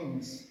of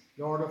Kings,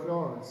 Lord of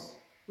Lords,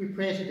 we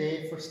pray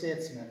today for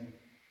statesmen,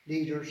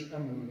 leaders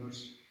and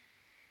rulers.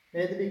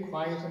 May they be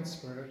quiet in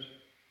spirit,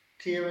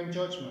 clear in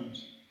judgment,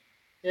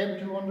 able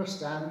to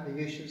understand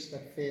the issues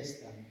that face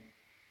them.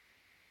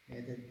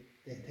 May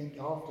they think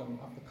often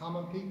of the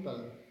common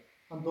people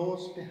on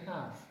those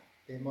behalf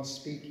they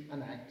must speak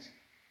and act.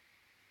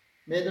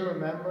 May they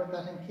remember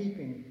that in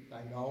keeping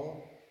thy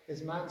law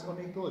is man's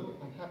only good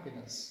and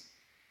happiness.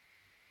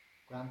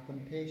 Grant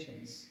them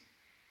patience,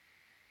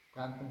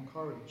 grant them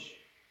courage,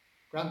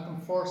 grant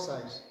them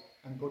foresight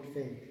and good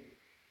faith.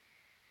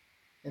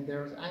 In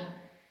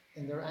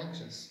their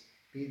anxious,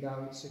 be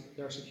thou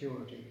their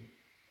security.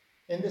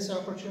 In this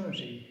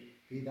opportunity,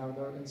 be thou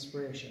their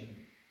inspiration.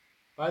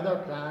 By their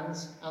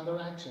plans and their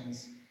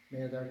actions,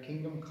 may their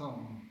kingdom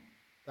come,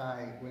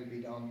 thy will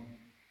be done.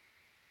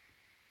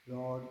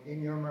 Lord,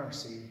 in your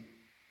mercy,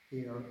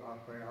 hear our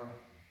prayer.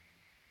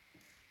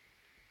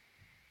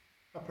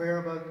 A prayer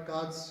about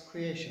God's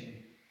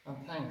creation and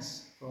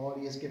thanks for all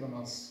he has given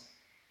us.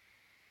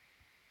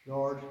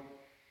 Lord,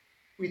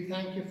 we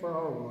thank you for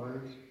our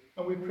world,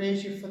 and we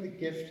praise you for the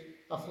gift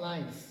of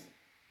life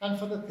and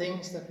for the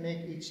things that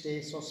make each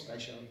day so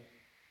special.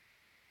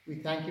 We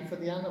thank you for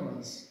the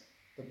animals,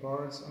 the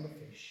birds and the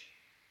fish,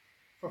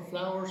 for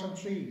flowers and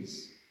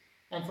trees,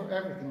 and for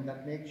everything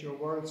that makes your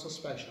world so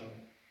special.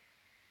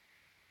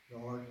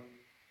 Lord,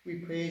 we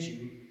praise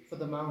you for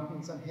the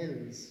mountains and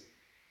hills,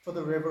 for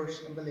the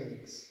rivers and the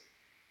lakes,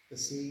 the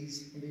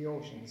seas and the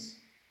oceans,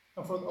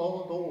 and for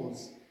all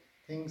those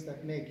things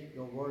that make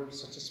your world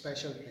such a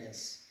special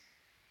place.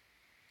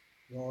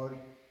 Lord,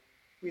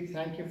 we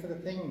thank you for the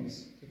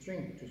things to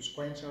drink to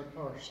quench our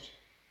thirst,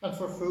 and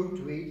for food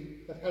to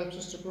eat that helps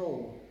us to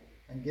grow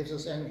and gives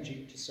us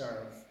energy to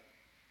serve.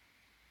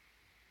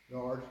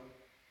 Lord,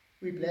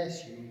 we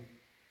bless you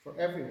for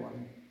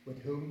everyone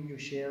with whom you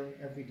share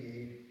every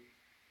day.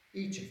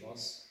 Each of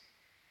us,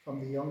 from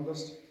the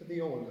youngest to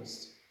the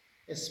oldest,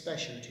 is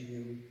special to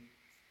you.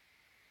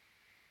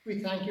 We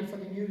thank you for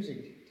the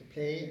music to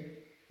play,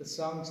 the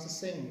songs to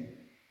sing,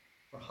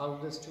 for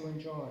holidays to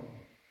enjoy,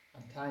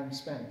 and time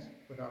spent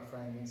with our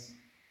friends,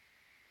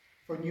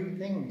 for new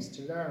things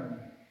to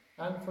learn,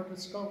 and for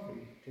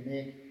discovery to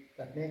make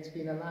that makes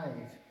being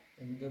alive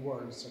in the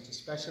world such a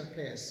special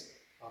place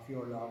of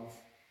your love.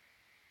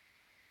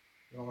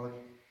 Lord,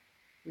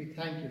 we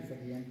thank you for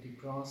the empty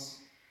cross,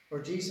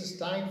 where Jesus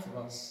died for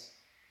us,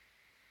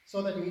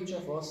 so that each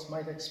of us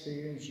might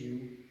experience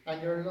you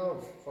and your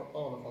love for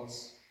all of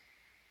us.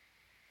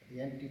 For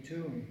the empty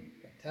tomb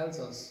that tells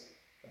us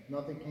that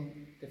nothing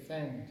can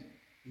defend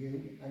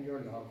you and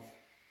your love,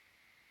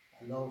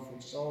 a love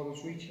which is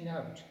always reaching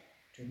out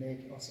to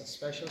make us a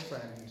special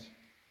friend.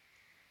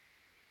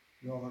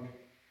 Lord,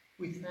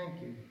 we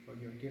thank you for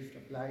your gift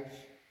of life,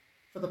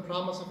 for the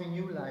promise of a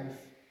new life,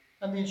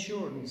 and the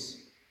assurance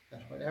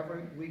that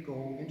whenever we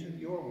go into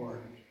your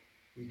world,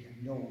 we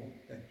can know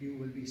that you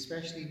will be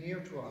especially near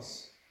to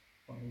us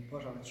when we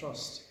put our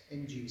trust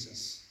in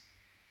Jesus.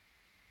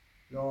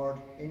 Lord,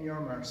 in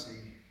your mercy,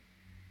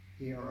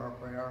 hear our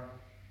prayer.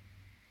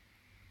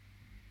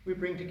 We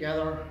bring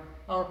together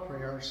our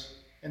prayers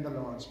in the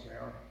Lord's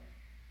Prayer.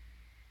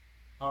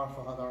 Our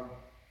Father,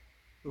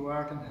 who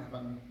art in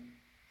heaven,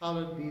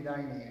 hallowed be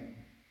thy name.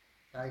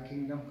 Thy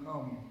kingdom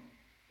come,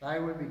 thy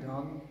will be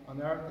done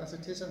on earth as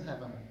it is in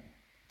heaven.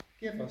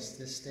 Give us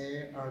this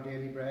day our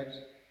daily bread,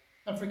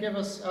 and forgive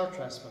us our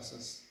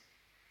trespasses,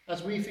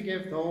 as we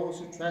forgive those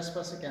who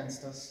trespass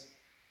against us.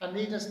 And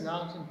lead us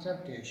not into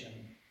temptation,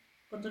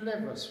 but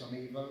deliver us from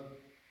evil.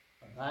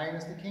 For thine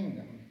is the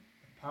kingdom,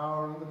 the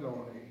power and the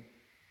glory,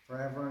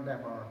 forever and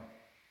ever.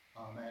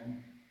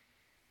 Amen.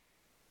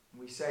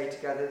 We say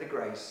together the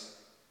grace.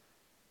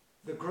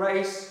 The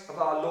grace of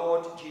our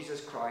Lord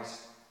Jesus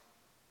Christ,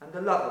 and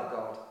the love of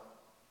God,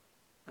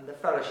 and the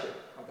fellowship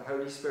of the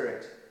Holy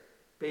Spirit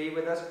be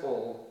with us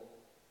all,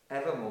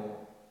 evermore.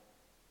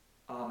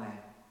 Amen.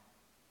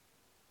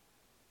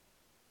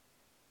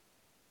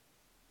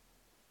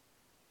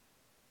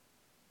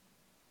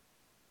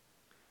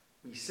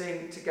 We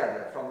sing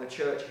together from the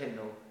church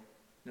hymnal,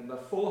 number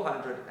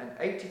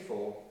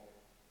 484,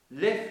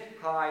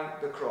 Lift High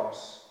the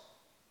Cross.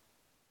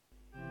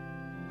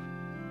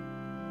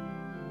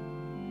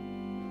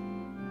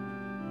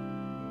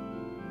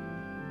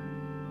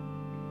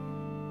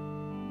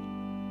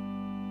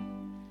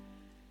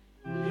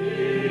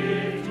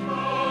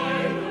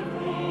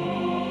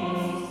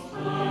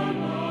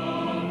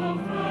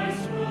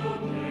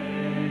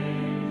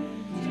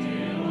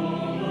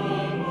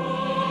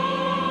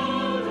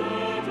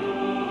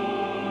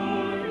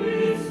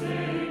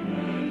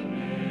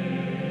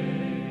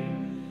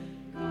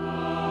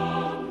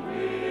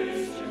 Praise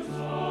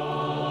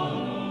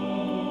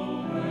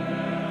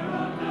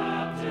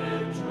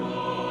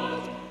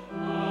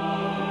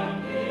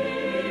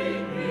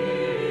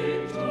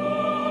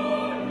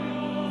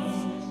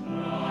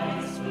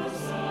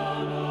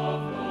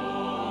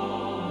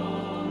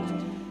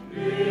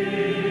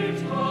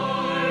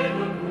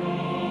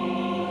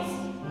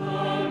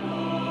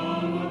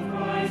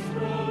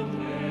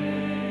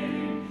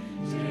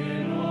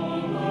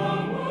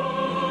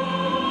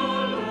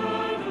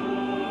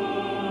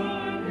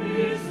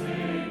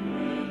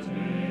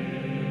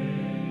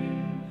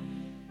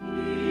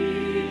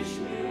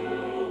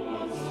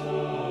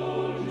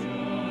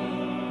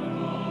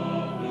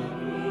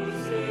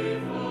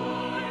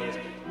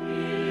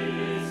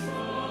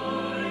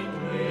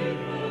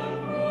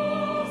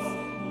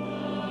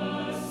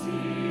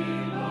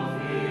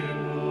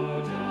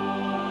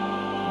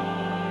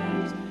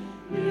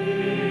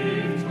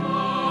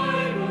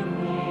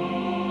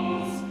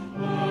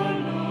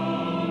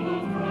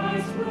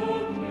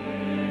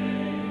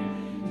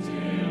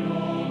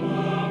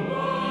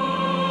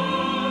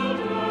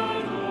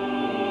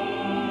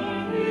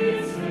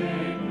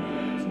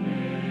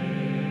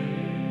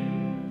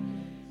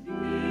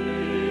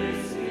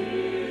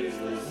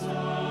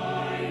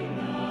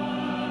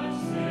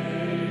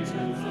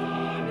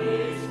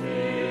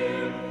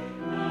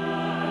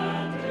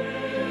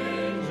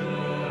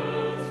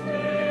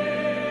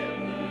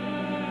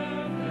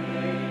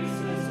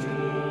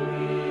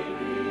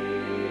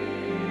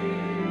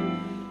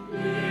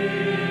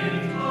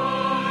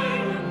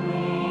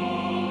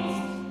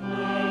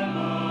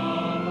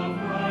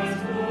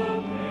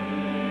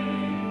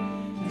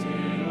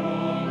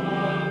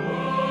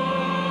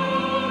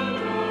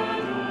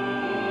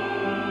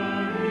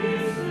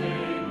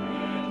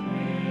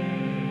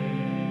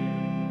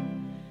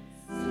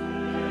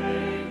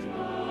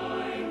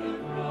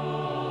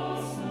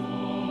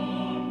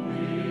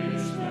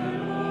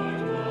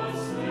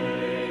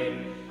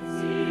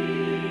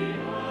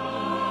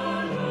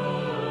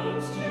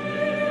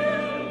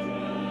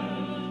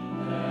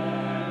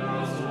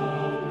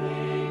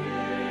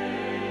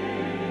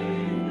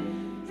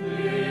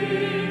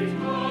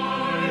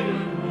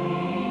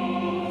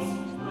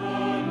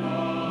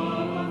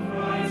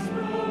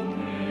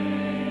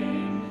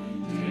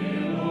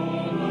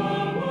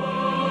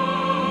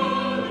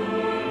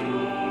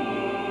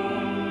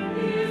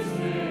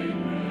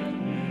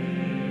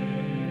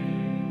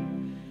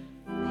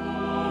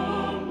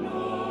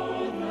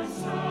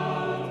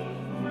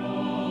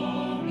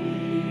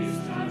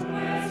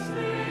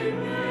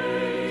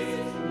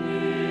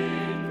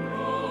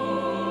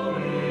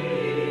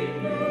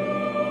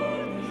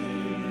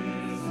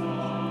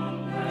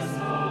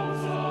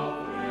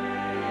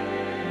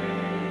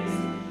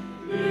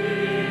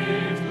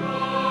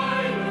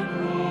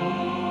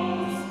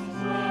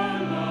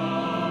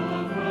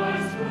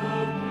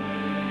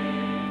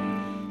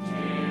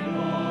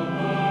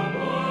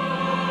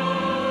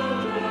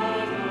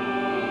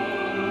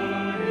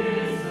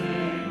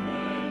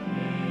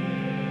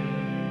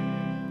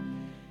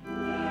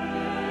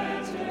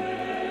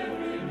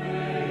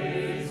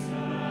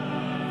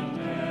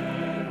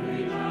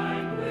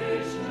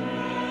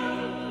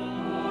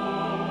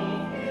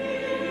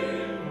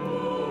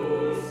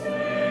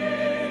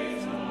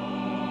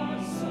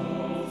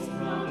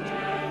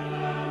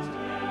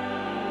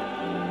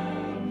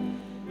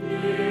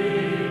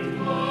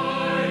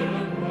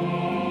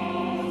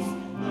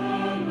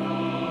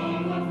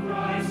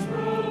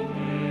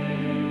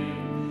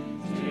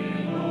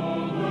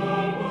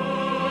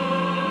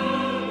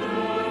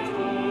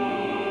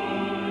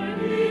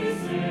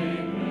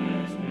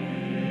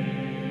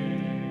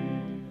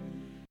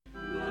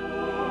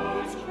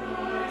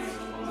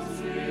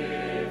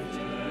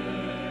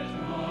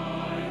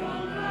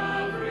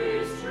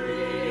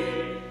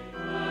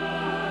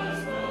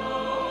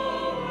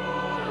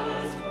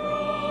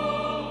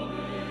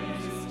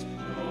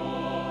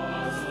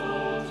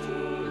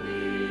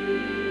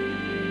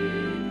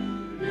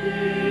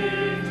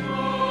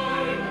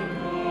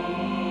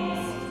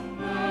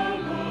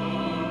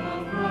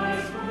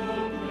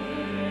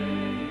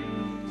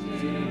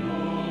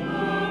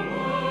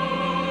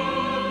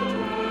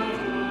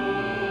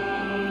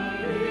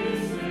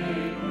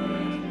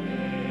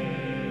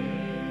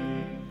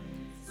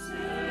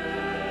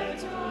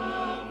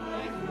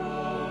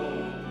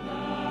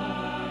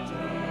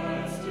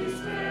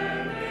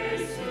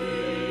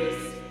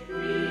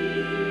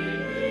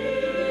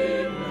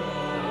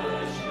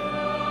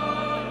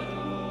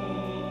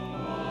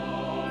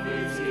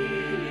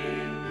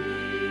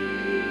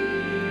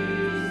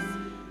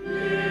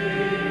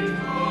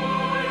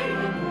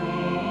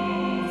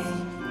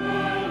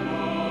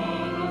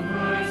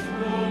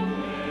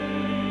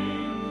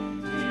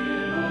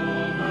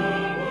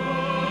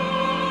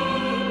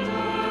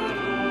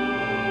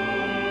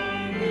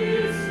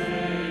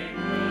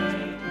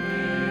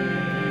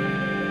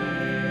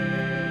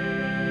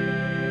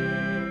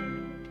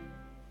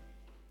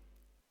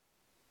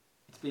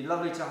been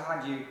lovely to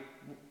have you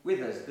with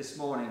us this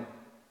morning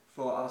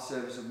for our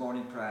service of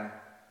morning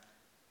prayer.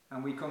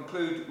 And we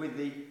conclude with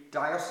the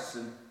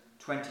Diocesan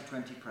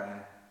 2020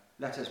 prayer.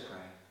 Let us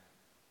pray.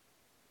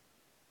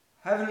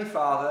 Heavenly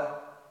Father,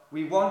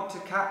 we want to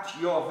catch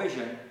your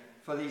vision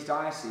for these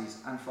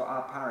dioceses and for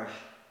our parish.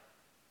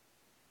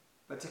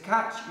 But to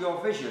catch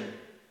your vision,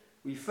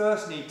 we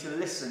first need to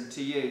listen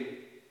to you.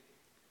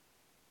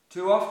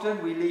 Too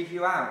often we leave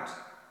you out.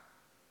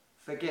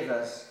 Forgive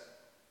us.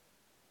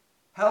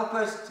 Help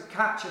us to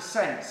catch a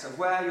sense of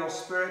where your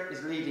Spirit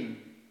is leading.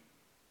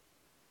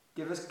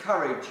 Give us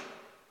courage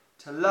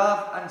to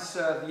love and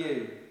serve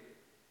you.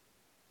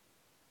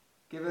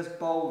 Give us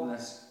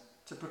boldness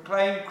to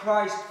proclaim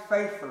Christ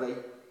faithfully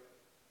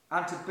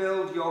and to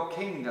build your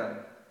kingdom.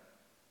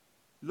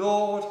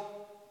 Lord,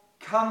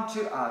 come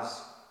to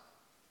us.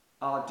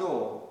 Our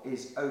door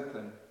is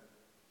open.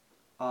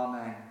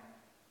 Amen.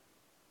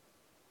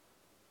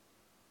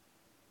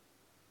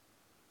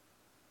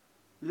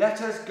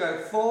 Let us go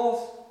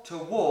forth to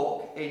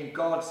walk in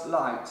God's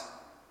light.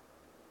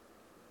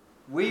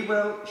 We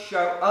will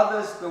show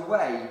others the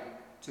way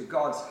to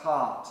God's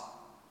heart.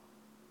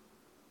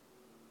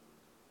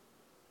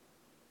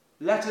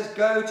 Let us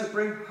go to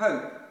bring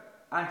hope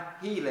and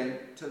healing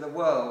to the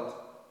world.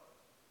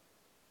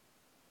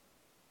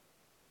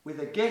 With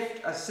a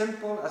gift as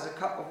simple as a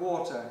cup of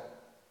water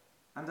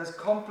and as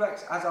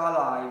complex as our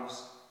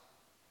lives,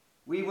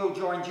 we will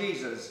join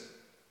Jesus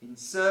in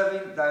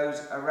serving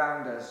those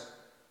around us.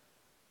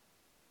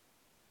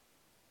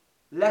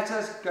 Let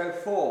us go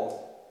forth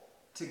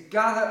to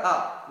gather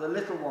up the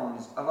little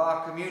ones of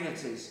our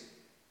communities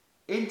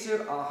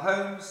into our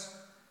homes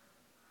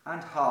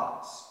and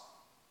hearts.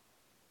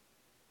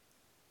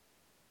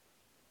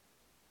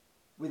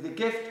 With the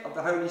gift of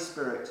the Holy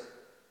Spirit,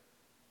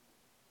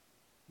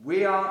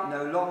 we are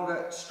no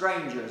longer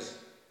strangers,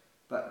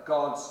 but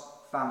God's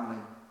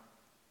family.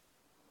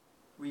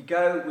 We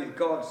go with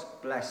God's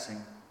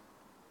blessing.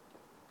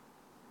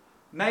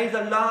 May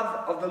the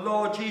love of the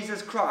Lord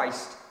Jesus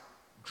Christ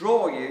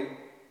draw you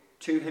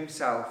to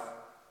himself.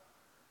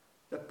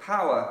 The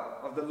power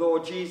of the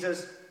Lord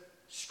Jesus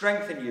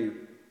strengthen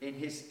you in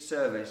his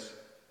service.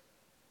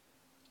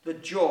 The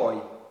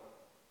joy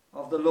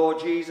of the Lord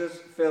Jesus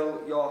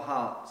fill your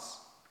hearts.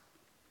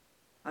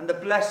 And the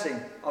blessing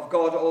of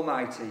God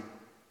Almighty,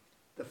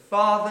 the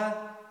Father,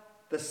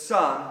 the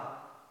Son,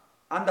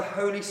 and the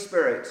Holy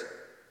Spirit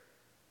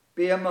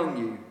be among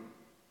you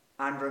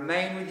and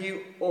remain with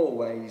you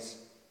always.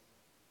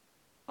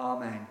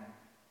 Amen.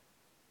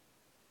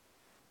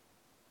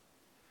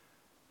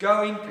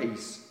 Go in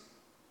peace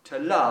to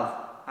love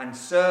and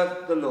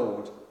serve the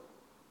Lord.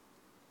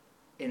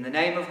 In the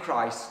name of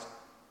Christ,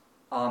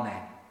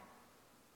 Amen.